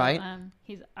marriage. So, Right.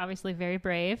 He's obviously very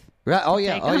brave. Right. Oh, to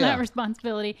yeah. Take Oh, on yeah. that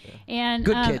responsibility. And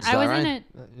Good kids, I though, was right? in it.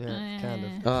 Yeah, kind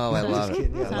of. Oh, I love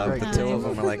it. Yeah, I love the 2 of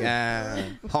them are like,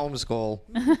 homeschool.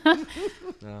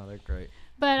 No, they're great.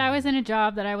 But I was in a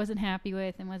job that I wasn't happy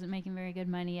with and wasn't making very good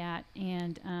money at.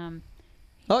 And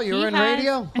Oh, you were in has-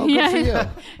 radio? Oh, good for you.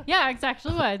 Yeah, it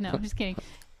actually was. No, I'm just kidding.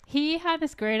 He had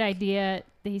this great idea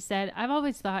that he said, I've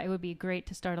always thought it would be great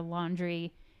to start a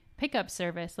laundry pickup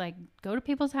service. Like, go to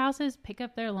people's houses, pick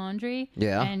up their laundry,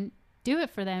 Yeah. and do it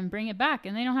for them, bring it back,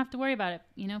 and they don't have to worry about it.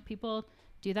 You know, people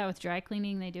do that with dry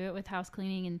cleaning. They do it with house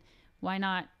cleaning, and why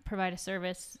not provide a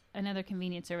service, another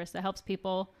convenient service that helps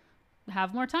people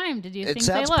have more time to do It things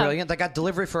they sounds love. brilliant. They got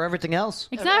delivery for everything else.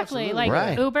 Exactly. Like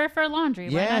Right. Uber for laundry.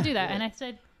 Why Yeah. not do that? And I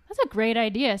said, that's a great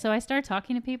idea. So I started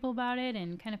talking to people about it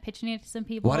and kind of pitching it to some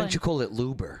people. Why didn't and- you call it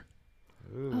Luber?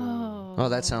 Oh,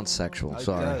 that sounds sexual.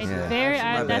 Sorry. It's Yeah. very,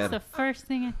 My that's bad. the first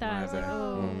thing I thought. I was like, bad.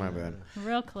 oh, Oh, my bad.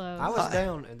 Real close. I was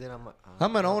down, and then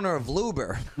I'm an owner of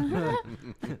Luber.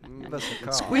 Must have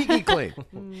called. Squeaky clean.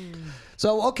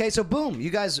 So, okay, so boom. You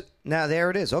guys, now there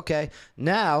it is. Okay.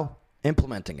 Now,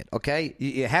 implementing it. Okay.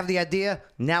 You have the idea.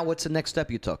 Now, what's the next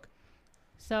step you took?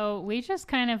 So we just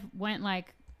kind of went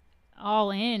like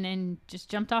all in and just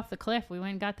jumped off the cliff. We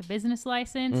went and got the business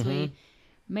license. We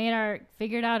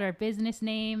figured out our business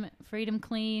name, Freedom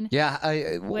Clean.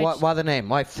 Yeah. which- Why the name?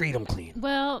 Why Freedom Clean?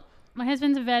 Well, my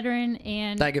husband's a veteran,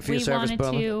 and Thank you for we your service, wanted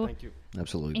brother. to Thank you.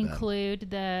 Absolutely. man. include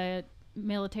the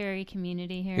military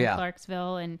community here Yeah. in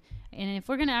Clarksville, and if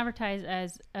we're going to advertise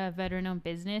as a veteran-owned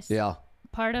business, Yeah.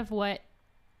 part of what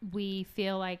we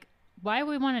feel like why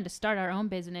we wanted to start our own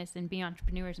business and be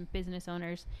entrepreneurs and business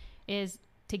owners is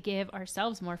to give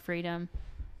ourselves more freedom.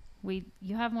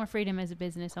 You have more freedom as a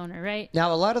business owner, right?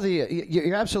 Now, a lot of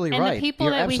you're absolutely And right. the people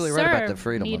you're that we absolutely right about the serve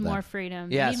freedom need of that. more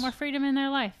freedom. Yes. They need more freedom in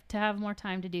their life to have more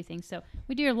time to do things. So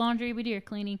we do your laundry, we do your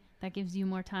cleaning. That gives you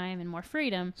more time and more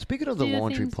freedom. Speaking of to the do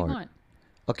laundry things you part, want.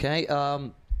 okay.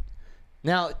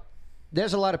 Now,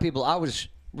 there's a lot of people. I was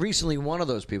recently one of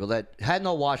those people that had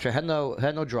no washer, had no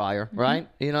dryer, Mm-hmm. right?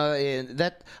 You know, and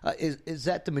that is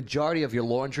that the majority of your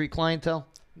laundry clientele?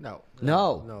 No.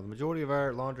 No. The majority of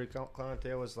our laundry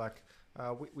clientele is like,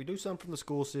 we do some from the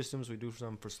school systems, we do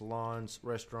some for salons,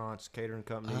 restaurants, catering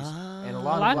companies, and a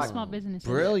lot of of small businesses.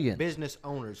 Brilliant. business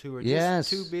owners who are Yes.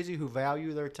 just too busy, who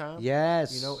value their time.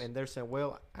 Yes. You know, and they're saying,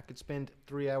 well, I could spend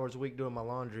 3 hours a week doing my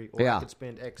laundry, or Yeah. I could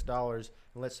spend X dollars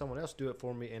and let someone else do it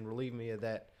for me and relieve me of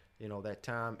that, that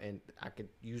time, and I could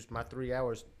use my 3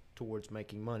 hours towards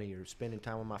making money or spending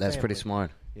time with my family. That's pretty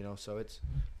smart. So it's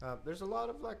there's a lot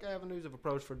of like avenues of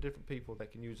approach for different people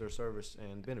that can use their service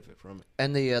and benefit from it.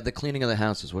 And the cleaning of the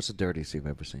houses. What's the dirtiest you've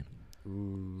ever seen?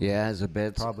 Yeah, is it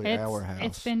beds? Probably our house.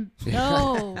 It's been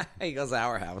He goes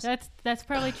our house. That's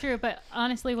probably true. But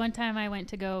honestly, one time I went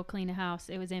to go clean a house.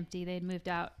 It was empty. They had moved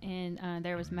out, and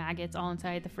there was maggots all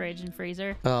inside the fridge and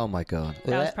freezer. Oh my God.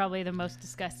 That was probably the most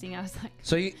disgusting. I was like,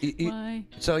 So you why?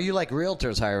 so you like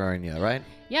realtors hiring you, right?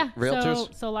 Yeah.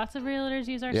 Realtors. So lots of realtors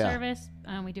use our Yeah. service.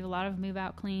 We do a lot of move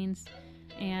out cleans.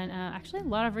 And actually, a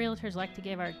lot of realtors like to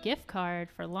give our gift card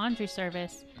for laundry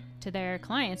service to their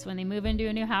clients when they move into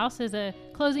a new house as a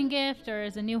closing gift or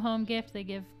as a new home gift. They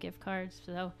give gift cards.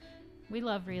 So we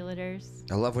love realtors.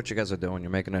 I love what you guys are doing. You're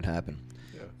making it happen.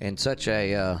 In such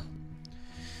a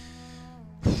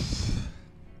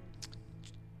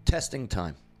testing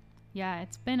time. Yeah,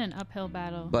 it's been an uphill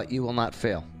battle. But you will not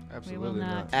fail. Absolutely we will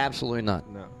not. Absolutely not.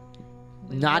 No.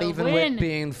 Not will even win. with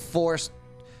being forced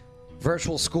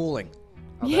virtual schooling.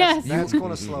 Yes. That's going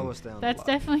to slow us down. That's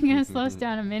definitely going to slow us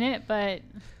down a minute, but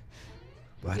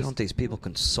Why don't these people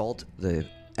consult the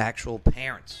actual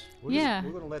parents? We're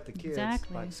going to let the kids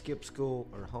like skip school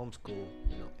or homeschool,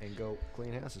 and go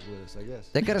clean houses with us, I guess.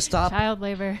 They got to stop child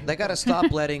labor. They got to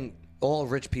stop letting all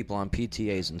rich people on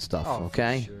PTAs and stuff. Oh, for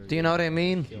okay? sure, Do you know what I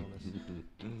mean?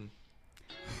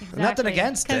 Nothing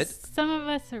against it. Some of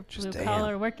us are blue damn.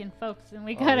 collar working folks, and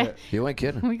we gotta You ain't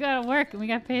kidding. we gotta work and we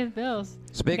gotta pay the bills.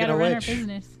 Speaking we gotta of run which, our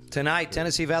business. tonight,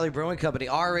 Tennessee Valley Brewing Company,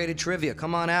 R-rated trivia.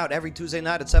 Come on out every Tuesday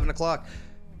night at 7 o'clock.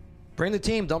 Bring the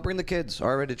team. Don't bring the kids.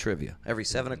 R-rated trivia every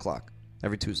 7 o'clock,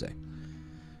 every Tuesday.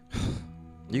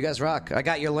 You guys rock. I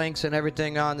got your links and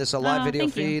everything on this live video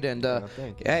thank you. feed. And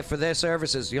thank you. hey, for their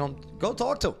services, go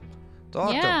talk to them. Talk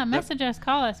to Yeah, them. message us,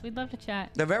 call us. We'd love to chat.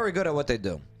 They're very good at what they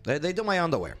do. They do my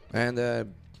underwear. And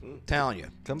telling you.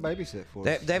 Come babysit for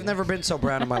us. They've never been so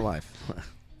brown in my life.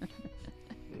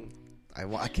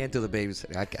 I can't do the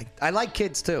babysitting. I like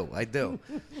kids, too. I do.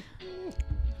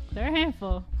 They're a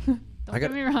handful. Don't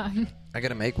get me wrong. I got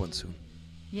to make one soon.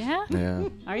 Yeah? Yeah.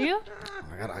 Are you?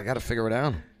 I got to figure it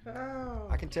out.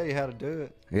 I can tell you how to do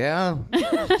it. Yeah?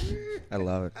 I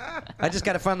love it. I just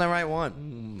got to find the right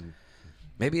one.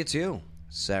 Maybe it's you,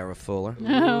 Sarah Fuller.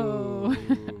 No.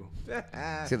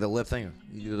 See the lip thing?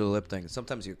 You do the lip thing.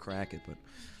 Sometimes you crack it,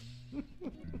 but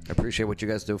I appreciate what you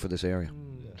guys do for this area.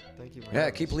 Thank you. Yeah,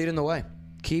 keep leading the way.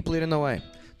 Keep leading the way.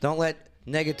 Don't let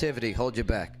negativity hold you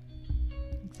back.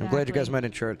 I'm glad you guys met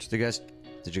in church. Did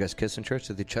you guys kiss in church?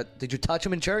 Did you touch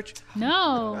him in church?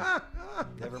 No.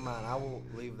 Never mind. I will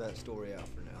leave that story out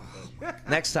for now.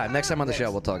 Next time on the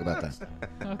show, we'll talk about that.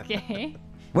 Okay.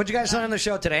 What'd you guys learn on the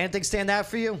show today? Anything stand out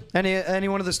for you? Any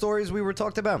one of the stories we were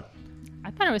talked about?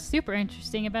 I thought it was super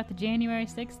interesting about the January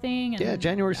 6th thing. And Yeah,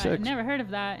 January 6th. I'd never heard of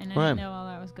that, and I Right. didn't know all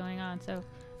that was going on. So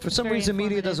For it's some very reason,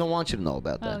 media informative. doesn't want you to know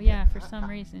about that. Oh yeah, for some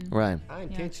reason. Right. I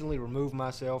intentionally remove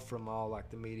myself from all like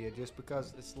the media just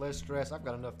because it's less stress. I've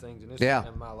got enough things in this Yeah.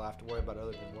 in my life to worry about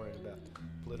other than worrying about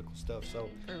political stuff. So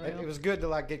For it real. was good to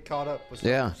like get caught up with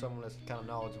Yeah. someone that's kind of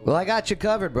knowledgeable. Well, I got you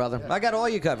covered, brother. Yeah. I got all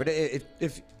you covered.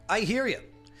 If I hear you,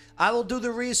 I will do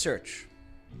the research,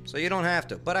 so you don't have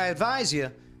to. But I advise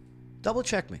you, double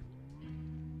check me.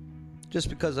 Just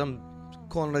because I'm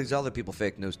calling these other people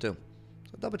fake news too,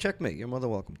 so double check me. You're more than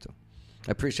welcome to.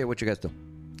 I appreciate what you guys do.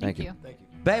 Thank you. Thank you.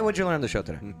 Bay, what'd you learn on the show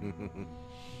today?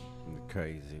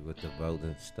 Crazy with the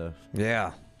voting stuff.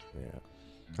 Yeah. Yeah.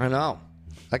 I know.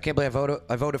 I can't believe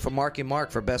I voted for Marky Mark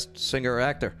for Best Singer or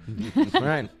Actor.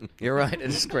 Right. You're right.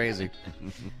 It's crazy.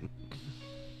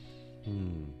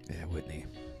 Yeah, Whitney.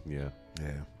 Yeah.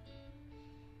 Yeah.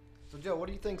 So Joe, what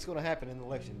do you think's going to happen in the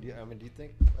election? Do you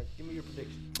think? Like, give me your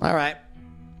prediction. All right.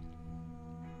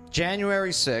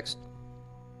 January 6th,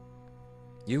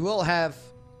 you will have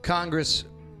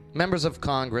members of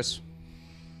Congress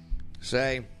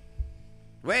say,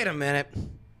 wait a minute,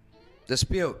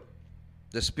 dispute.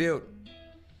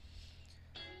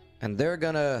 And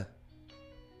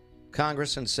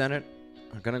Congress and Senate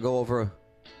are going to go over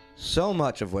so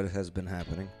much of what has been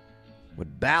happening,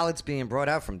 with ballots being brought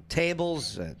out from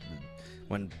tables,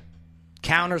 when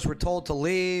counters were told to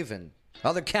leave and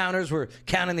other counters were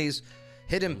counting these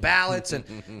hidden ballots,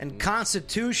 and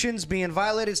constitutions being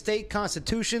violated, state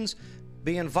constitutions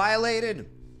being violated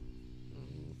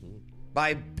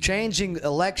by changing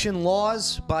election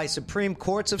laws by Supreme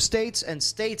Courts of states, and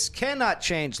states cannot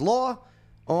change law.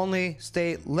 Only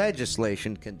state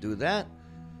legislation can do that.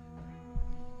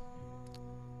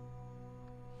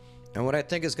 And what I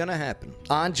think is going to happen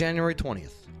on January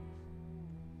 20th,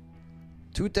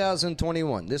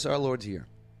 2021, this our Lord's year.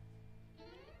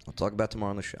 I'll talk about tomorrow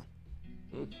on the show.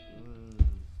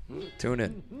 Tune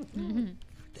in.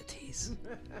 The tease.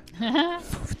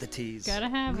 The tease. Gotta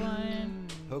have one.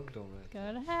 Hooked on that.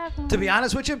 Gotta have one. To be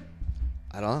honest with you,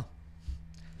 I don't know.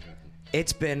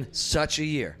 It's been such a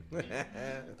year.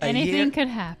 Anything could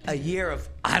happen. A year of,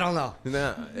 I don't know.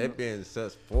 No, it's been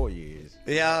such 4 years.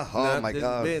 Yeah. Oh, Not my just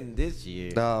God. Been this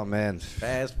year. Oh, man.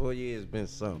 Past 4 years been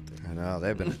something. I know.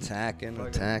 They've been attacking.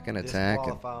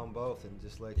 Disqualify them both and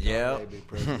just let Yep. Kanye be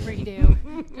president.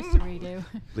 Redo. Just a redo.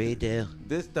 We do.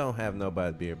 This don't have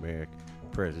nobody be American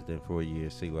president for a year.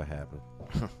 See what happens.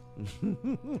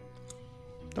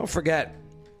 Don't forget,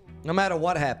 no matter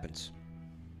what happens,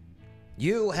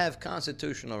 you have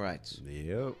constitutional rights.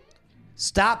 Yep.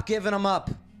 Stop giving them up,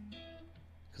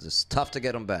 because it's tough to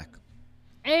get them back.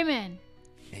 Amen.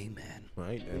 Amen.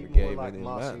 I ain't never Be gave more like any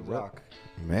Mossy mine, Rock.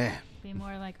 Man, Be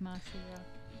more like Mossy Rock.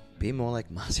 be more like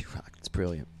Mossy Rock. It's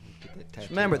brilliant. Get that Just tattoo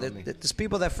remember, on me. there's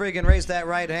people that friggin' raise that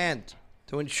right hand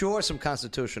to ensure some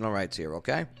constitutional rights here,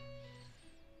 okay?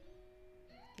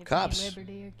 Give Cops. me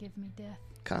liberty or give me death.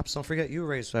 Cops, don't forget you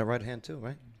raised that right hand too,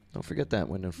 right? Don't forget that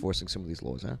when enforcing some of these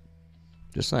laws, huh?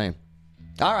 Just saying.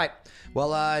 All right.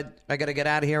 Well, I got to get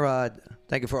out of here.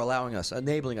 Thank you for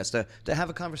enabling us to have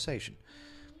a conversation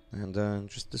and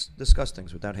just discuss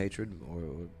things without hatred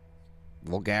or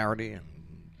vulgarity. And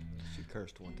She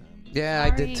cursed one time. yeah, I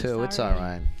did Sorry, too. It's all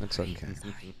right. It's okay.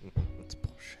 It's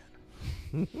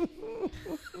bullshit.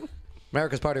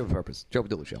 America's Party with Purpose. Joe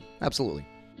Padula Show. Absolutely.